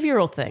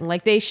behavioral thing.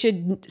 Like they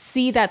should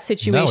see that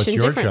situation no, it's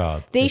your different.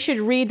 Job. They should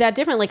read that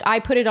different. Like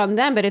I put it on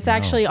them, but it's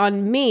actually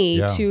on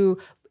me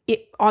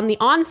on the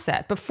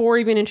onset, before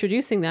even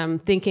introducing them,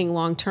 thinking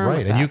long-term.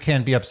 Right. And you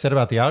can't be upset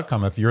about the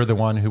outcome if you're the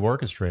one who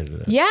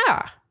orchestrated it.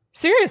 Yeah.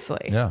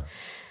 Seriously. Yeah.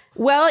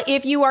 Well,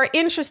 if you are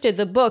interested,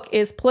 the book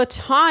is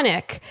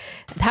Platonic,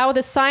 How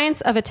the Science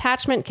of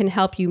Attachment Can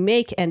Help You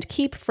Make and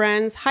Keep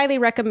Friends. Highly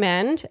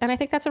recommend. And I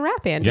think that's a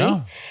wrap, Andy.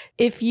 Yeah.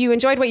 If you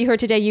enjoyed what you heard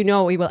today, you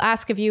know what we will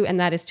ask of you, and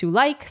that is to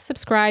like,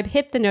 subscribe,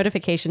 hit the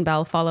notification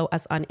bell, follow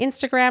us on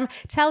Instagram,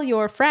 tell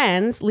your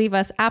friends, leave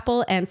us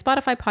Apple and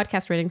Spotify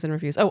podcast ratings and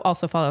reviews. Oh,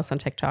 also follow us on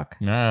TikTok.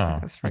 No,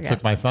 I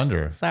took my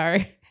thunder.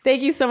 Sorry.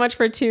 Thank you so much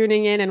for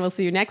tuning in, and we'll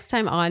see you next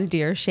time on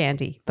Dear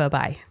Shandy.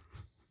 Bye-bye.